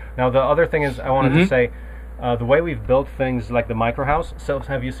 Now the other thing is, I wanted to say, the way we've built things like the Microhouse. So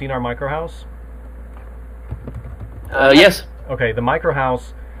have you seen our Microhouse? Yes. Okay, the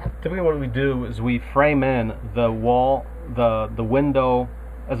Microhouse. Typically, what we do is we frame in the wall, the window,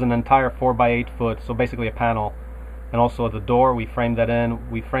 as an entire 4 by 8 foot. So basically a panel. And also the door, we frame that in.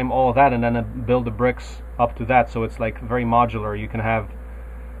 We frame all of that and then build the bricks up to that. So it's like very modular. You can have,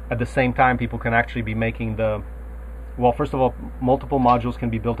 at the same time, people can actually be making well, first of all, multiple modules can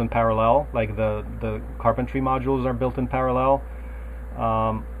be built in parallel. Like the carpentry modules are built in parallel.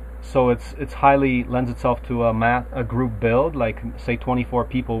 So it's highly lends itself to a group build, like say 24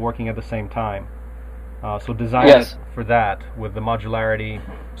 people working at the same time. So design it for that with the modularity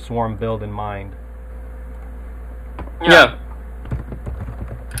swarm build in mind. Yeah.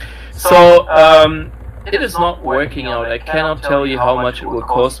 So it is not working out. I cannot tell you how much it will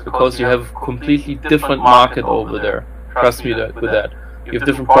cost because you have completely different market over there. Trust me with that. You have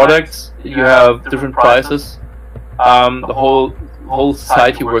different products. You have different prices. The whole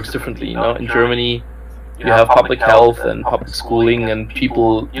society works differently. In Germany, you have public health and public schooling, and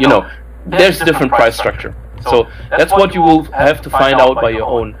people. There's a different price structure. So that's what you will have to find out by your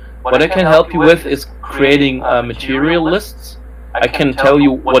own. What I can help you with is creating material lists. I can tell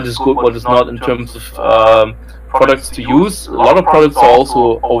you what is good, what is not in terms of products to use. A lot of products are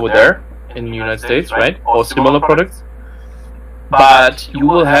also over there in the United States, right? Or similar products. But you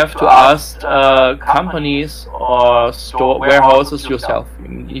will have to ask companies or warehouses yourself.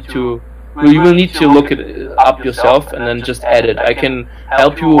 You will need to look it up yourself and then just add it. I can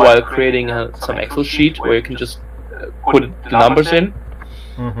help you while creating some Excel sheet where you can just put the numbers in.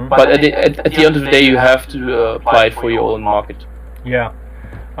 Mm-hmm. But at the end of the day, you have to apply it for your own market. Yeah.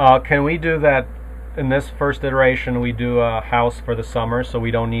 Can we do that in this first iteration? We do a house for the summer, so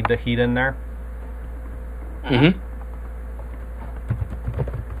we don't need the heat in there? Mm-hmm.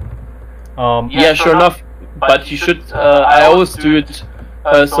 Yeah, sure enough. But you should. I always do it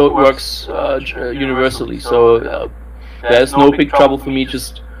so it works universally. So there's no big trouble for me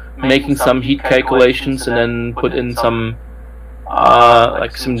just making some heat calculations and then put in some.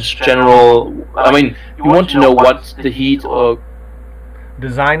 Like some general. I mean, you want to know what the heat or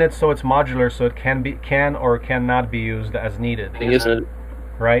design it so it's modular, so it can or cannot be used as needed. Isn't it?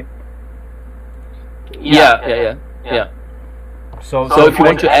 Right? Yeah. So if you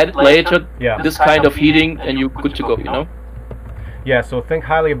want to add later this kind of heating, then you're good to go. Yeah. So think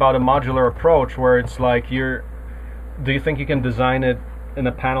highly about a modular approach where it's like do you think you can design it in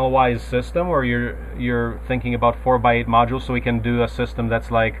a panel-wise system, or you're thinking about 4 by 8 modules, so we can do a system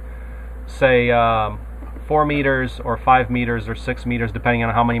that's like, say, 4 meters or 5 meters or 6 meters, depending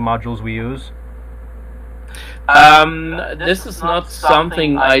on how many modules we use? This is not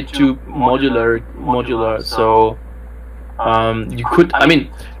something I do modular. So you could. I mean,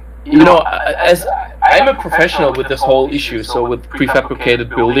 as I'm a professional with this whole issue, so with prefabricated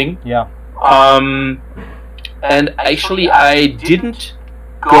building. Yeah. And actually, I didn't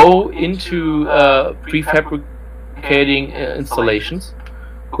go into prefabricating installations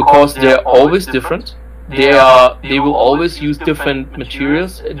because they're always different. They will always use different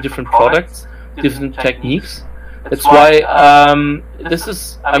materials, different products, different techniques. That's why this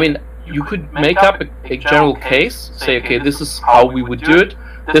is. I mean, you could make up a general case, say, okay, this is how we would do it.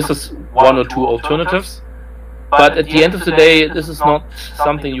 This is 1 or 2 alternatives. But at the end of the day, this is not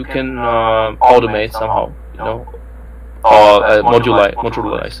something you can automate somehow. Or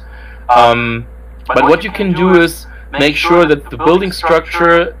modularize. But what you can do is make sure that the building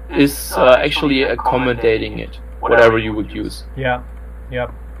structure is actually accommodating it, whatever you would use. Yeah,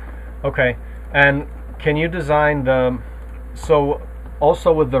 yep. Okay, and can you design so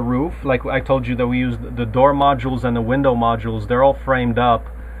also with the roof, like I told you that we use the door modules and the window modules, they're all framed up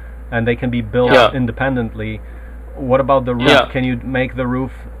and they can be built independently. What about the roof? Yeah. Can you make the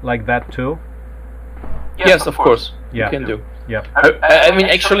roof like that too? Yes, of course, Yeah. you can do. Yep. I mean,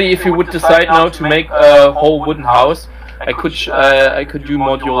 actually, if you would decide now to make a whole wooden house, I could do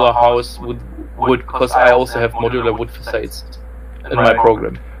modular house with wood, because I also have modular wood facades in my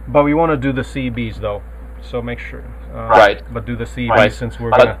program. But we want to do the CEBs though, so make sure. Right. But do the CEBs Right. since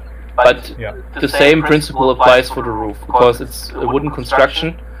we're gonna. But Yeah. the same principle applies for the roof, because it's a wooden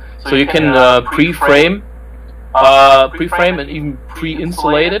construction, so you can pre-frame and even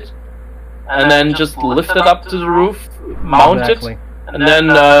pre-insulate it, and then just lift it up to the roof, mount Exactly. it, and then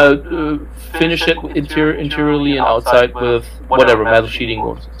finish it interiorly and outside with whatever, metal sheeting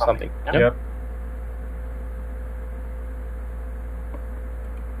or something. Yep.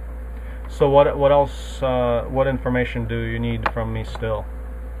 So what else? What information do you need from me still?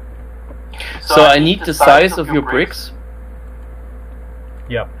 So I need the size of your bricks.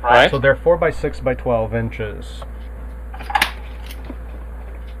 Yep. Right. So they're 4 by 6 by 12 inches.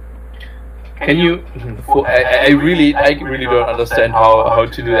 Can you? I really don't understand how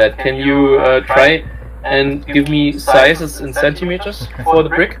to do that. Can you try and give me sizes in centimeters for the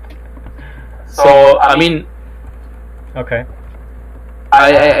brick? So I mean, Okay.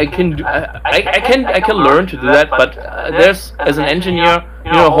 I can learn to do that, but there's, as an engineer,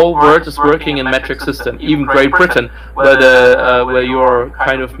 the whole world is working in metric system. Even Great Britain, where your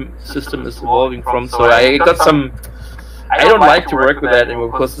kind of system is evolving from. So I got some. I don't like to work with that anymore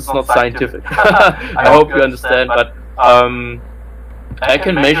because it's not scientific. I hope you understand, but I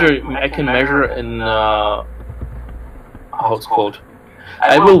can measure in how it's called.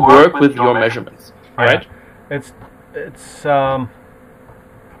 I will work with your measurements, right? It's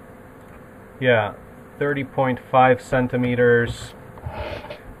 30.5 centimeters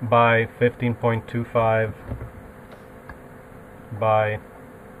by 15.25 by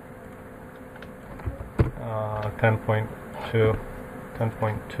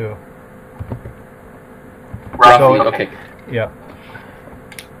 10.2. Roughly, okay. Yeah.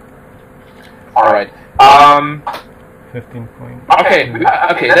 All right. 15 point. Okay.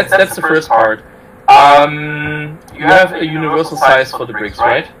 That's the first part. You have a universal size for the bricks,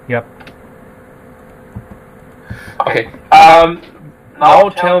 right? Yep. Okay. Now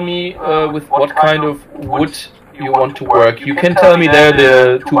tell me with what kind of wood you want to work. You can tell me there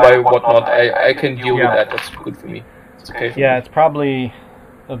the 2 by whatnot. I can deal with that. That's good for me. It's okay. Yeah, it's probably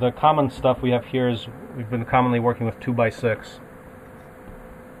the common stuff we have here is we've been commonly working with 2 by 6.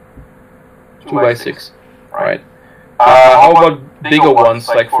 2 by 6. All right. How about bigger ones,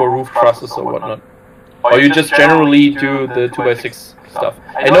 like for roof trusses or whatnot? Or you just generally do the 2 by 6 stuff?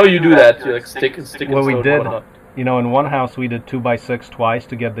 I know you do that. You like stick and Well, we stone did. whatnot. You know, in one house we did 2 by 6 twice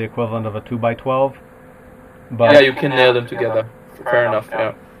to get the equivalent of a 2 by 12. But Yeah, you can nail them together. Fair enough.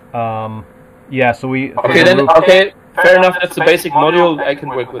 Yeah. yeah, so we. for Okay, the then. roof- Okay, fair enough. That's the basic module. I can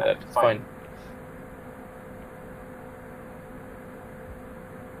work with that. It's fine.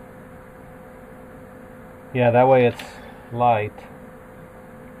 Yeah, that way it's light.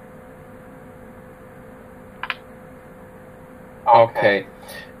 Okay.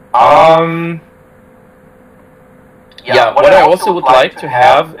 Yeah, what I also would like to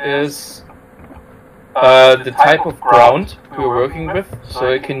have is the type of ground we're working with,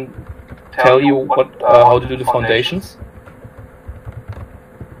 so I can tell you how to do the foundations.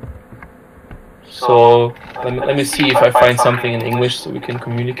 So let me see if I find something in English so we can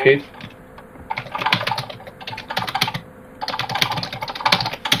communicate.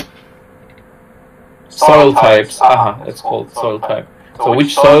 Soil types. That's called soil type. So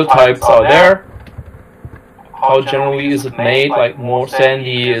which soil types are there? How generally is it made? Like more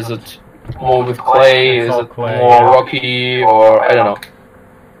sandy? Is it more with clay? Is it more rocky? Or I don't know.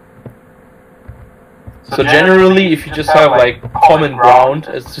 So generally, if you just have like common ground,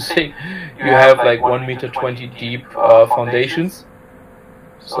 as to say, you have like 1 meter 20 deep foundations.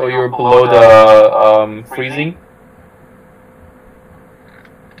 So you're below the freezing.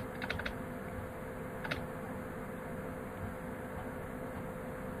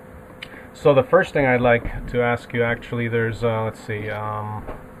 So the first thing I'd like to ask you, actually, there's let's see.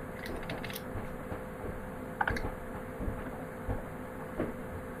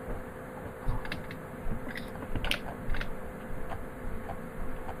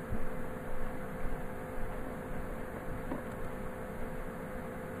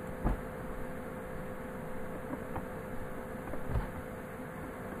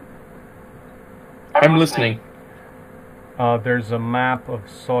 I'm listening. There's a map of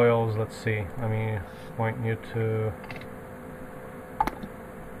soils. Let's see. Let me point you to.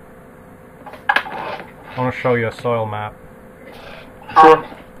 I want to show you a soil map. Sure.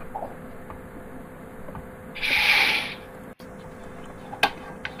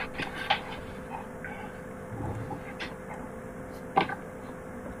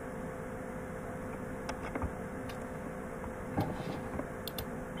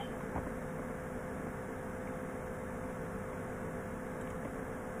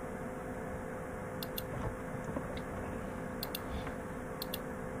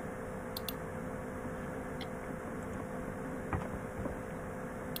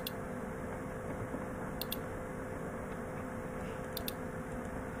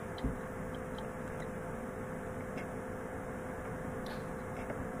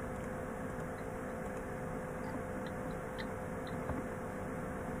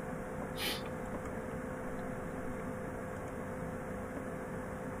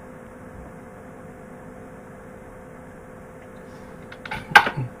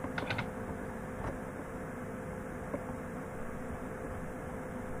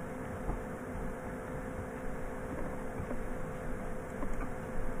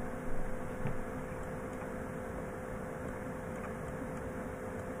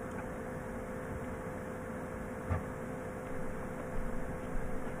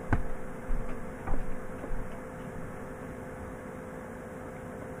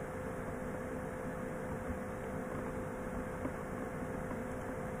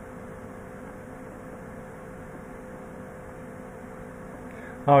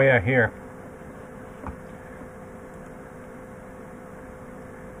 Oh yeah, here.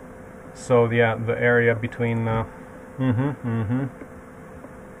 So yeah, the area between.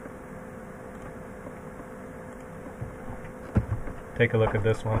 Take a look at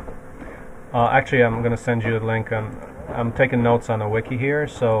this one. Actually, I'm gonna send you a link. I'm taking notes on a wiki here.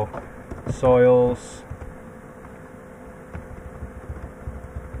 So, soils.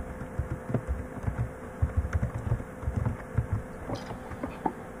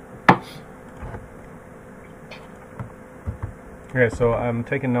 Okay, so I'm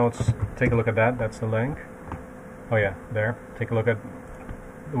taking notes. Take a look at that. That's the link. Oh yeah, there. Take a look at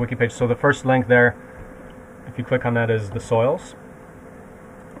the wiki page. So the first link there, if you click on that, is the soils.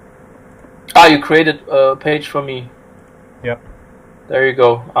 Ah, you created a page for me. Yep. There you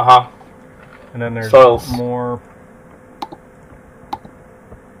go. And then there's soils. more.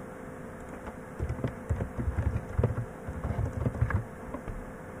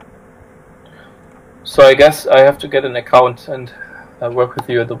 So I guess I have to get an account and work with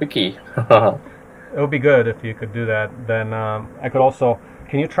you at the wiki. It would be good if you could do that. Then I could also.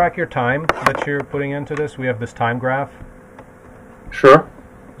 Can you track your time that you're putting into this? We have this time graph. Sure.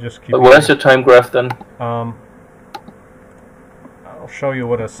 Just keep. Where's your time graph then? I'll show you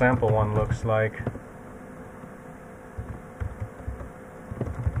what a sample one looks like.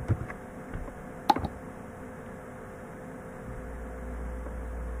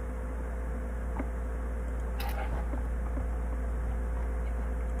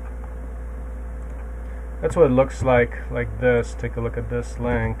 That's what it looks like this. Take a look at this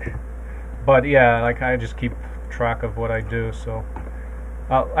link. But yeah, like I just keep track of what I do, so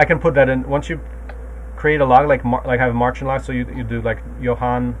I can put that in once you create a log, like have a Marcin log. So you do like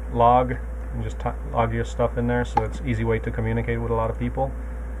Johann log and just log your stuff in there. So it's an easy way to communicate with a lot of people.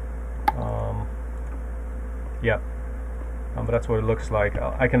 Yeah, but that's what it looks like.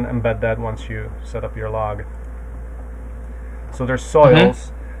 I can embed that once you set up your log. So there's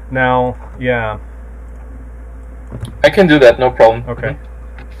soils now. Yeah. I can do that, no problem. Okay.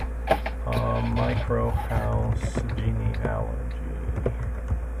 Microhouse genealogy.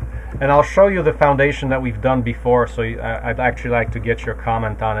 And I'll show you the foundation that we've done before, so I'd actually like to get your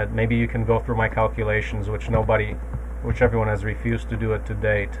comment on it. Maybe you can go through my calculations, which everyone has refused to do it to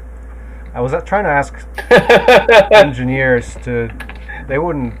date. I was trying to ask engineers they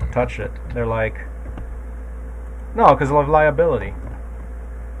wouldn't touch it. They're like, no, because of liability.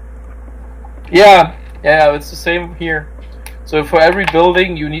 Yeah, it's the same here. So for every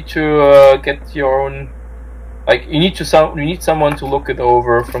building, you need to get your own. Like you need someone to look it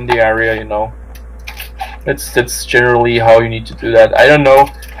over from the area. You know, that's generally how you need to do that. I don't know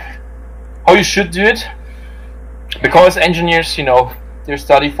how you should do it, because engineers, they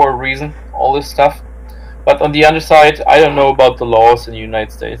study for a reason. All this stuff, but on the other side, I don't know about the laws in the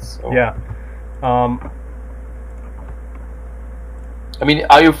United States. So. Yeah. I mean,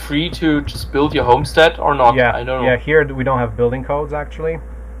 are you free to just build your homestead or not? Yeah, I don't know. Yeah, here we don't have building codes actually.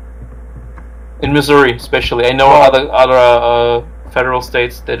 In Missouri, especially, I know other federal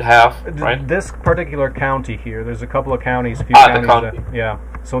states that have, right? This particular county here, there's a couple of counties, few the counties county. yeah.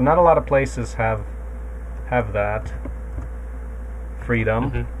 So not a lot of places have that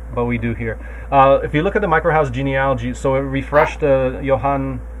freedom, but we do here. If you look at the Microhouse genealogy, so it refreshed the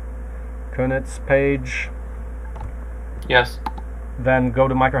Johann Koenitz page. Yes. Then go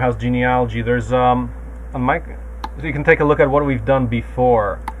to Microhouse genealogy. There's a so you can take a look at what we've done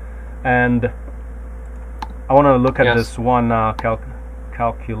before, and I want to look at this one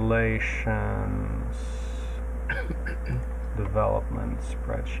calculations development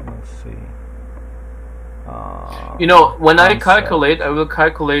spreadsheet. Let's see. You know, when I calculate, I will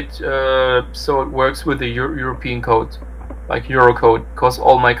calculate so it works with the European code, like Eurocode, because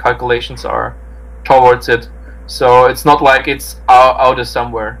all my calculations are towards it. So it's not like it's out of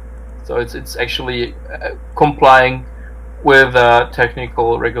somewhere. So it's actually complying with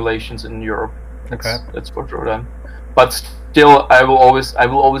technical regulations in Europe. That's for sure. But still, I will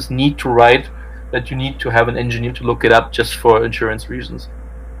always need to write that you need to have an engineer to look it up just for insurance reasons.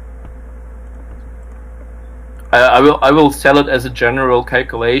 I will sell it as a general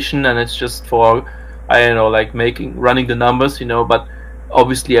calculation, and it's just for, I don't know, like running the numbers, you know. But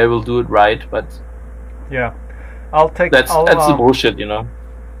obviously, I will do it right. But yeah, that's the bullshit, you know.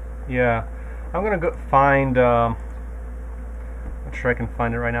 Yeah, I'm gonna go find. Not sure I can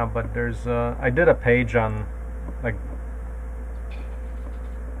find it right now, but there's. I did a page on, like,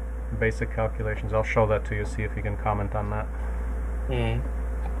 basic calculations. I'll show that to you. See if you can comment on that.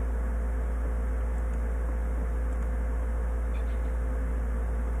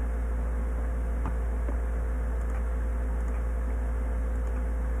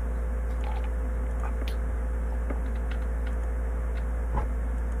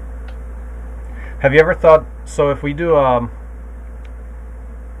 Have you ever thought, so if we do a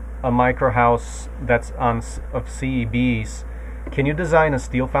microhouse that's of CEBs, can you design a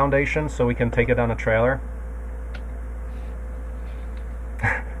steel foundation so we can take it on a trailer?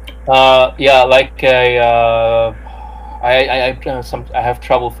 Yeah, like I have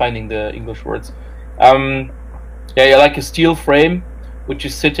trouble finding the English words. Yeah, like a steel frame, which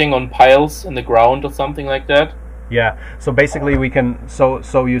is sitting on piles in the ground or something like that. Yeah, so basically we can,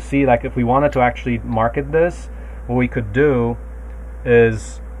 so you see, like, if we wanted to actually market this, what we could do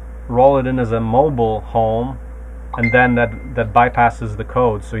is roll it in as a mobile home, and then that bypasses the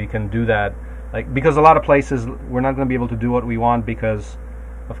code, so you can do that, like, because a lot of places we're not going to be able to do what we want because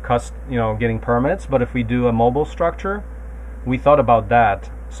of getting permits. But if we do a mobile structure, we thought about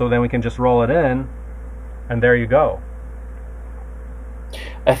that, so then we can just roll it in, and there you go.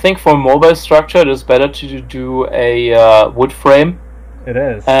 I think for mobile structure, it is better to do a wood frame. It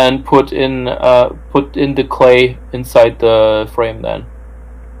is. And put in the clay inside the frame then,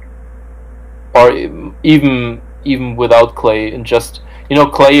 or even without clay, and just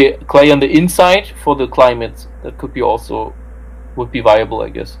clay on the inside for the climate. That would be viable, I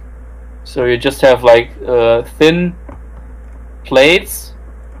guess. So you just have like thin plates.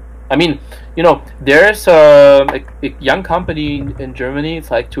 I mean, there's a young company in Germany.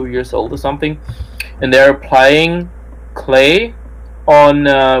 It's like 2 years old or something, and they're applying clay on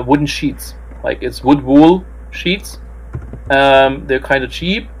wooden sheets. Like, it's wool sheets. They're kind of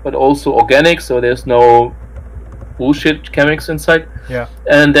cheap, but also organic, so there's no bullshit chemicals inside. Yeah.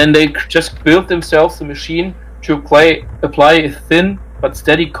 And then they just built themselves a machine to apply a thin but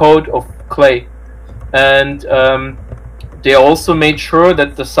steady coat of clay, and they also made sure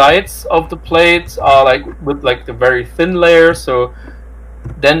that the sides of the plates are with the very thin layer. So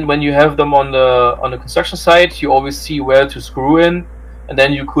then, when you have them on the construction site, you always see where to screw in, and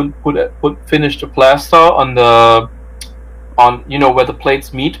then you could finish the plaster on where the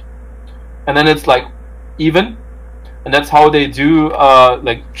plates meet, and then it's like even, and that's how they do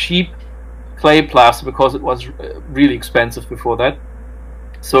like cheap clay plaster, because it was really expensive before that.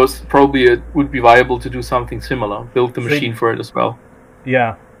 So it would be viable to do something similar, build the machine for it as well.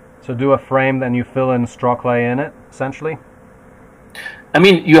 Yeah. So do a frame, then you fill in straw clay in it, essentially? I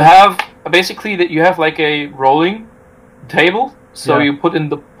mean, you have like a rolling table, so you put on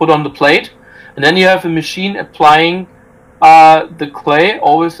the plate, and then you have a machine applying the clay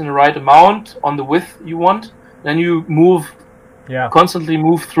always in the right amount on the width you want. Then you constantly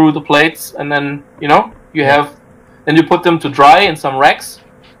move through the plates, and then then you put them to dry in some racks.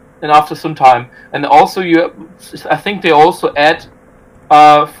 And after some time, and also I think they also add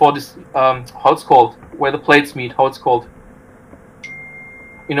for this how it's called, where the plates meet. How it's called?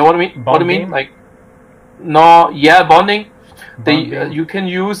 You know what I mean? Bonding? What I mean? Like, no, yeah, bonding. You can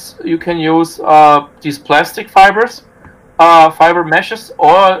use these plastic fibers, fiber meshes,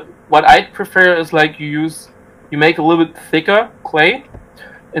 or what I prefer is like you use you make a little bit thicker clay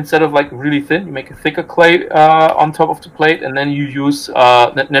instead of like really thin. You make a thicker clay on top of the plate, and then you use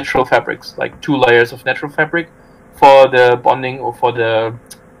natural fabrics, like 2 layers of natural fabric for the bonding or for the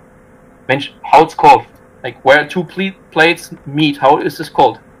how it's called, like where 2 plates meet. How is this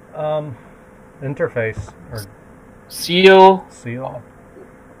called? Interface or seal.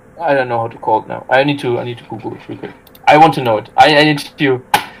 I don't know how to call it now. I need to Google it real quick. I want to know it. I need to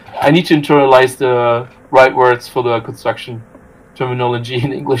internalize the right words for the construction terminology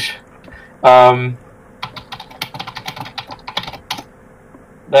in English. That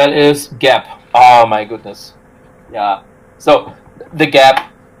is gap. Oh my goodness. Yeah. So the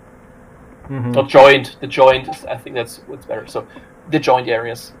gap, or joint. The joint is, I think that's what's better. So the joint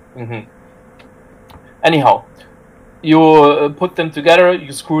areas. Anyhow, you put them together.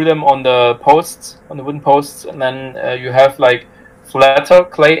 You screw them on the posts, on the wooden posts, and then you have like flatter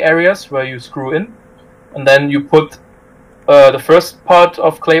clay areas where you screw in, and then you put the first part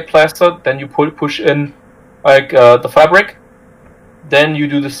of clay plaster, then you push in like the fabric, then you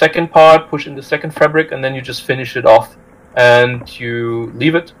do the second part, push in the second fabric, and then you just finish it off, and you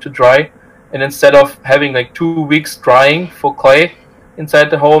leave it to dry. And instead of having like 2 weeks drying for clay inside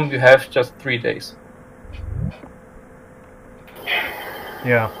the home, you have just 3 days.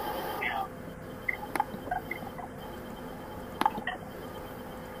 Yeah.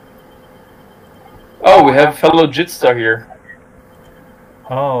 Oh, we have fellow Jitstar here.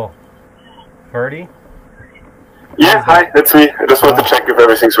 Oh, Ferdy? Yeah, hi, that's me. I just want to check if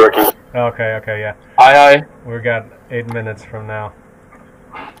everything's working. Okay, yeah. Hi. We got 8 minutes from now.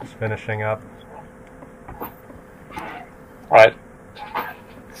 Just finishing up. Alright.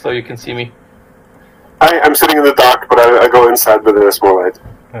 So you can see me. I'm sitting in the dark, but I go inside with a small light.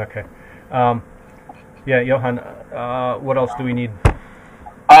 Okay. Yeah, Johann, what else do we need?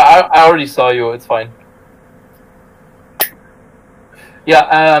 I already saw you, it's fine.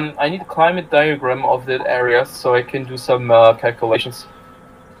 Yeah, I need a climate diagram of that area so I can do some calculations.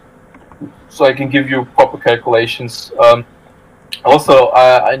 So I can give you proper calculations. Also,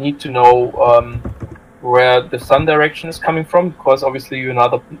 I need to know where the sun direction is coming from, because obviously you're in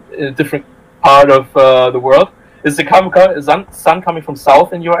a different part of the world. Is the sun coming from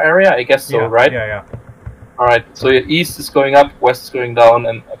south in your area? I guess so, yeah, right? Yeah. Alright, so your east is going up, west is going down,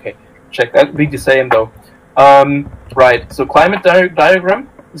 and okay, check. That would be the same though. Right, so climate diagram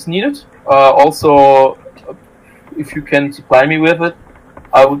is needed. Also, if you can supply me with it,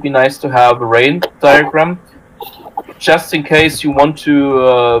 it would be nice to have a rain diagram, just in case you want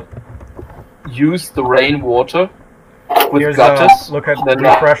to use the rainwater with Here's gutters. Look at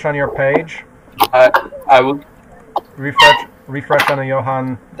refresh on your page. I would refresh on the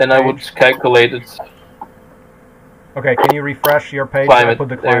Johann then page. I would calculate it. Okay, can you refresh your page? Climate, I put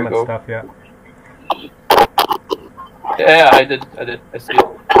the there you climate go. stuff, yeah. Yeah, I did. I see it.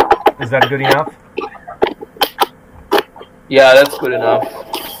 Is that good enough? Yeah, that's good enough.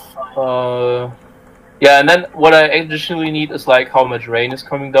 Yeah, and then what I additionally need is like how much rain is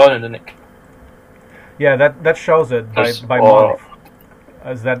coming down, and then Yeah, that shows it by month.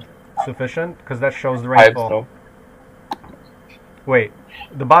 Is that sufficient? Because that shows the rainfall. so. Wait,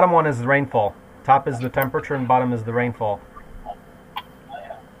 the bottom one is the rainfall. Top is the temperature, and bottom is the rainfall.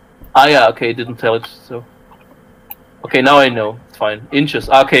 Ah, yeah, okay, didn't tell it, so. Okay, now I know. It's fine. Inches.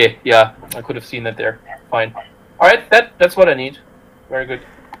 Okay, yeah, I could have seen that there. Fine. Alright, that's what I need. Very good.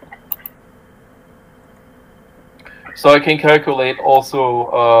 So I can calculate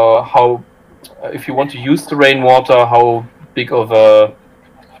also how, if you want to use the rainwater, how big of a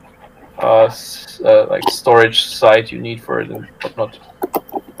like storage site you need for it and whatnot.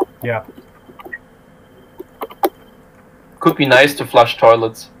 Yeah. Could be nice to flush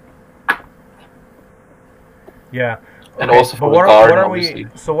toilets. Yeah. And Okay, also for but the garden, obviously.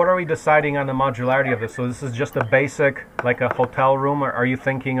 So what are we deciding on the modularity of this? So this is just a basic, like a hotel room, or are you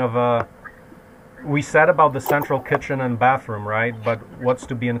thinking of a... We said about the central kitchen and bathroom, right? But what's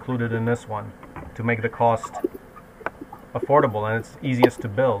to be included in this one to make the cost affordable and it's easiest to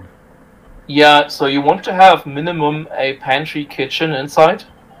build? Yeah, so you want to have minimum a pantry kitchen inside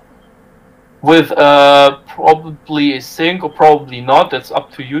with probably a sink or probably not. That's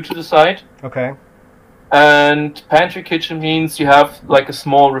up to you to decide. Okay. And pantry kitchen means you have like a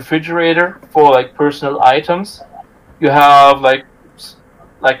small refrigerator for like personal items. You have like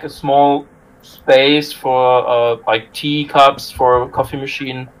a small space for like tea cups, for a coffee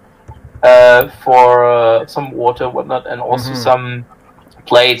machine, for some water, whatnot, and also some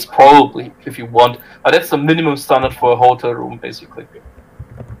plates, probably, if you want. But that's the minimum standard for a hotel room, basically.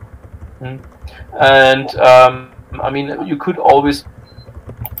 And I mean, you could always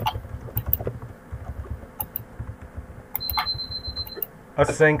A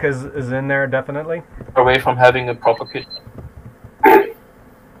sink is in there definitely. Away from having a proper kitchen.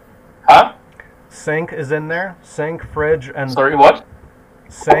 Huh? Sink is in there. Sink, fridge, and Sorry, what?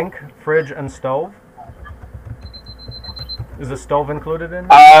 sink, fridge, and stove. Is the stove included in?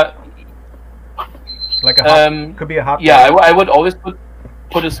 Like a hot, could be a hot. Yeah, I would always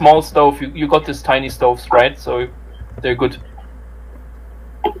put a small stove. You got these tiny stoves, right? So they're good.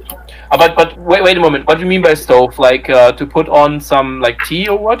 But wait a moment. What do you mean by stove? Like to put on some like tea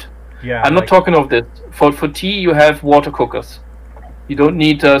or what? Yeah. I'm not talking of this. For tea, you have water cookers. You don't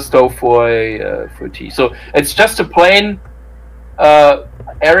need a stove for tea. So it's just a plain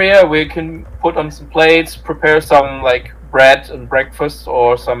area where you can put on some plates, prepare some like bread and breakfast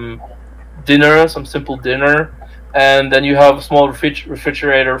or some dinner, some simple dinner, and then you have a small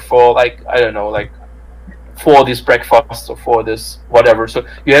refrigerator for like, I don't know, like for this breakfast or for this whatever. So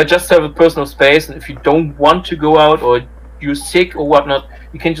you just have a personal space, and if you don't want to go out or you're sick or whatnot,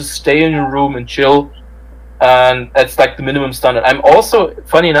 you can just stay in your room and chill, and that's like the minimum standard. I'm also,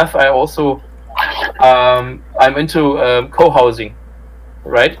 funny enough, I'm into co-housing,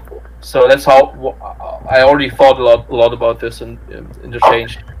 right? So that's how I already thought a lot about this and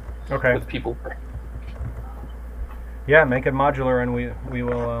interchanged with people. Yeah, make it modular, and we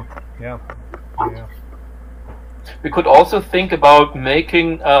will. Yeah. We could also think about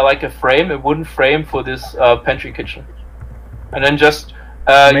making like a wooden frame for this pantry kitchen, and then just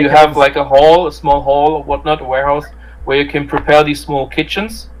you have like a small hall or whatnot, a warehouse where you can prepare these small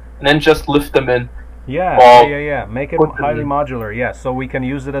kitchens and then just lift them in. Yeah. Make it highly modular. Yeah, so we can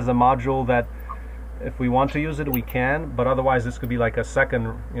use it as a module that, if we want to use it, we can. But otherwise, this could be like a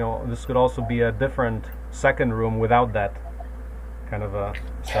second. This could also be a different second room without that kind of a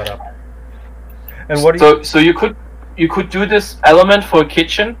setup. And what? So you could do this element for a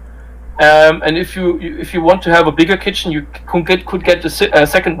kitchen, and if you want to have a bigger kitchen, you could get a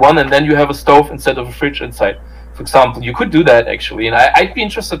second one, and then you have a stove instead of a fridge inside. For example, you could do that actually, and I'd be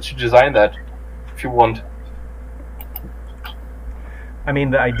interested to design that if you want. I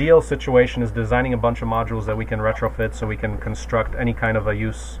mean, the ideal situation is designing a bunch of modules that we can retrofit, so we can construct any kind of a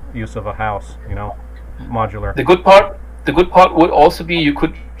use of a house. Modular. The good part would also be you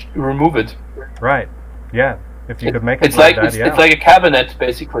could remove it. Right. Yeah. If you could make it it's like a cabinet,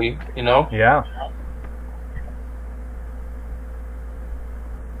 basically. Yeah.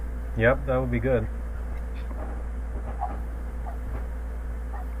 Yep, that would be good.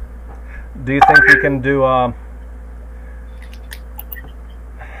 Do you think we can do?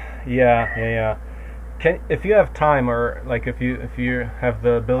 Yeah. If you have time, or like if you have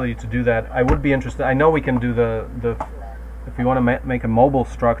the ability to do that, I would be interested. I know we can do the if you want to make a mobile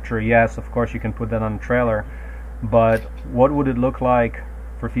structure, yes, of course you can put that on a trailer. But what would it look like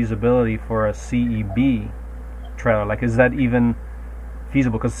for feasibility for a CEB trailer? Like, is that even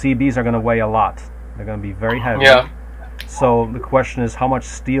feasible? Because CEBs are going to weigh a lot. They're going to be very heavy. Yeah. So the question is, how much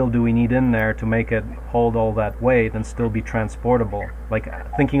steel do we need in there to make it hold all that weight and still be transportable? Like,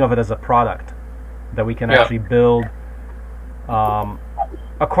 thinking of it as a product that we can actually build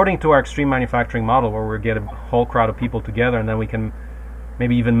according to our extreme manufacturing model, where we get a whole crowd of people together, and then we can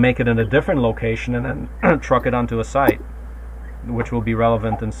maybe even make it in a different location and then truck it onto a site, which will be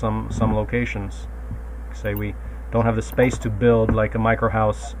relevant in some locations. Say we don't have the space to build like a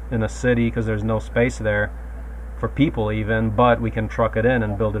microhouse in a city because there's no space there for people even, but we can truck it in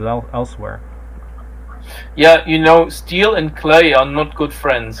and build it elsewhere. Yeah, steel and clay are not good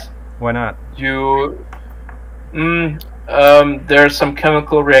friends. Why not? There's some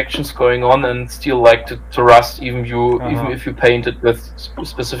chemical reactions going on, and steel like to rust even if you paint it with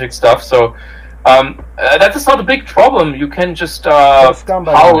specific stuff. So that is not a big problem. You can just hull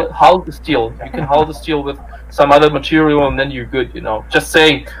the steel. You can hull the steel with some other material, and then you're good. Just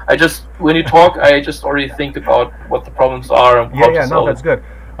saying. When you talk, I just already think about what the problems are and how to solve. No, that's good.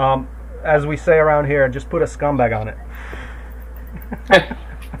 As we say around here, just put a scumbag on it.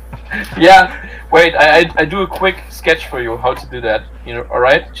 Yeah, wait, I do a quick sketch for you how to do that.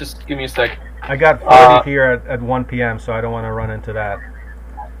 Alright? Just give me a sec. I got 40 here at 1 p.m., so I don't want to run into that,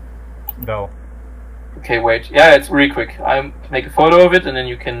 though. Okay, wait. Yeah, it's really quick. I make a photo of it, and then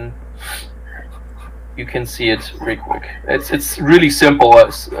you can see it really quick. It's really simple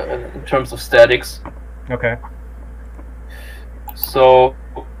in terms of statics. Okay. So,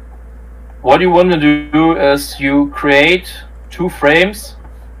 what you want to do is you create 2 frames.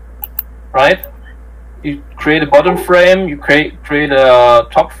 Right? You create a bottom frame, you create a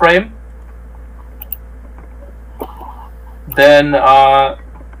top frame. Then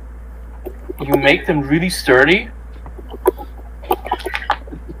you make them really sturdy.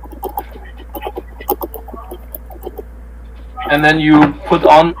 and then you put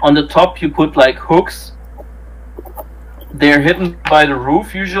on the top. You put like hooks. They're hidden by the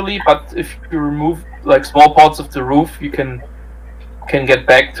roof usually, but if you remove like small parts of the roof, you can get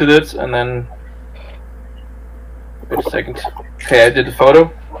back to it. And then wait a second. Okay, I did the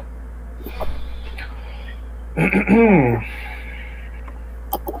photo.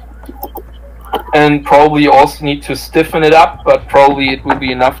 And probably you also need to stiffen it up, but probably it will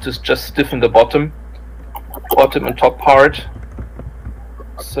be enough to just stiffen the bottom and top part.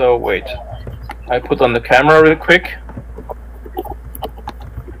 So wait, I put on the camera real quick.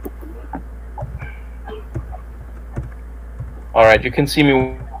 Alright, you can see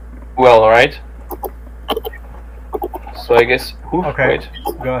me well, alright? So I guess... Ooh, okay, wait.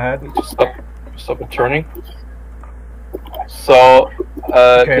 go ahead. Just stop it turning. So,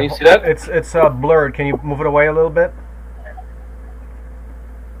 Okay, can you see that? It's blurred. Can you move it away a little bit?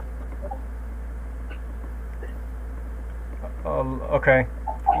 Okay.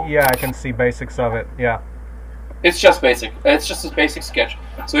 Yeah, I can see basics of it. Yeah. It's just basic. It's just a basic sketch.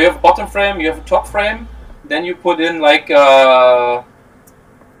 So you have a bottom frame, you have a top frame, then you put in like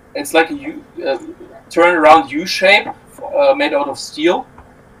it's like a turn around U shape made out of steel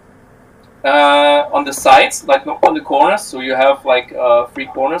on the sides, like not on the corners. So you have like 3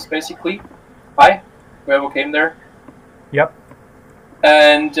 corners basically. Hi, whoever came there. Yep.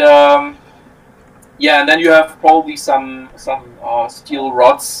 And yeah, and then you have probably some steel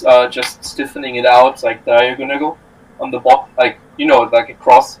rods just stiffening it out, like diagonal on the bottom, like like a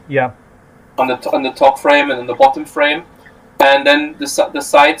cross. Yeah. On the top frame and on the bottom frame, and then the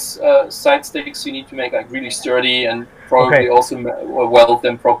side sticks you need to make like really sturdy and probably also weld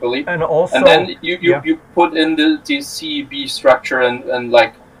them properly. And then you put in the CEB structure and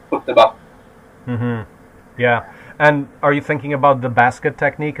like put them up. Mm-hmm. Yeah. And are you thinking about the basket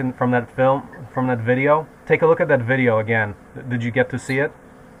technique from that film, from that video? Take a look at that video again. Did you get to see it?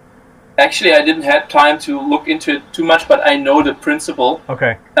 Actually, I didn't have time to look into it too much, but I know the principle.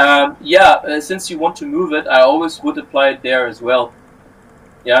 Okay. Yeah, since you want to move it, I always would apply it there as well.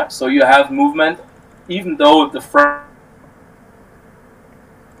 Yeah, so you have movement, even though the front.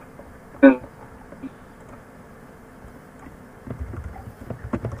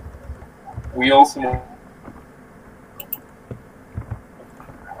 We also.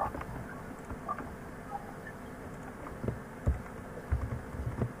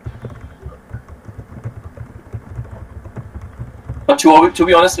 But to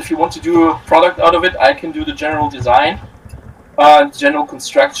be honest, if you want to do a product out of it, I can do the general design, general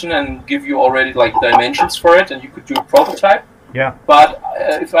construction, and give you already like dimensions for it, and you could do a prototype. Yeah. But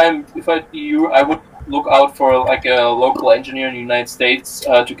if I be you, I would look out for like a local engineer in the United States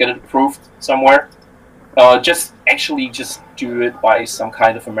to get it approved somewhere. Just do it by some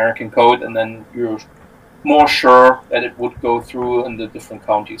kind of American code, and then you're more sure that it would go through in the different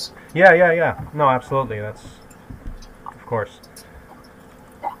counties. Yeah. No, absolutely. That's of course.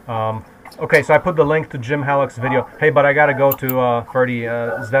 Okay, so I put the link to Jim Halleck's video. Hey, but I gotta go to Ferdy.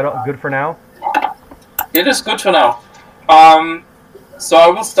 Is that good for now? It is good for now. So I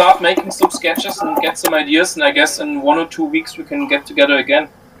will start making some sketches and get some ideas, and I guess in 1 or 2 weeks we can get together again.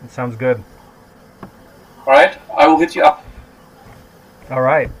 It sounds good. Alright, I will hit you up.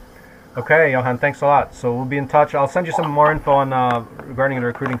 Alright. Okay, Johann, thanks a lot. So we'll be in touch. I'll send you some more info on regarding the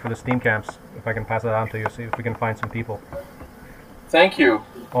recruiting for the STEAM camps, if I can pass that on to you, see if we can find some people. Thank you.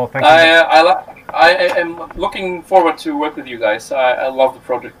 Oh, thank you. I am looking forward to work with you guys. I love the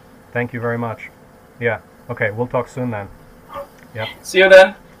project. Thank you very much. Yeah. Okay, we'll talk soon then. Yep. See you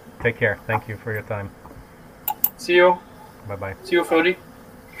then. Take care. Thank you for your time. See you. Bye-bye. See you, Ferdy.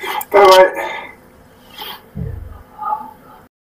 Bye-bye.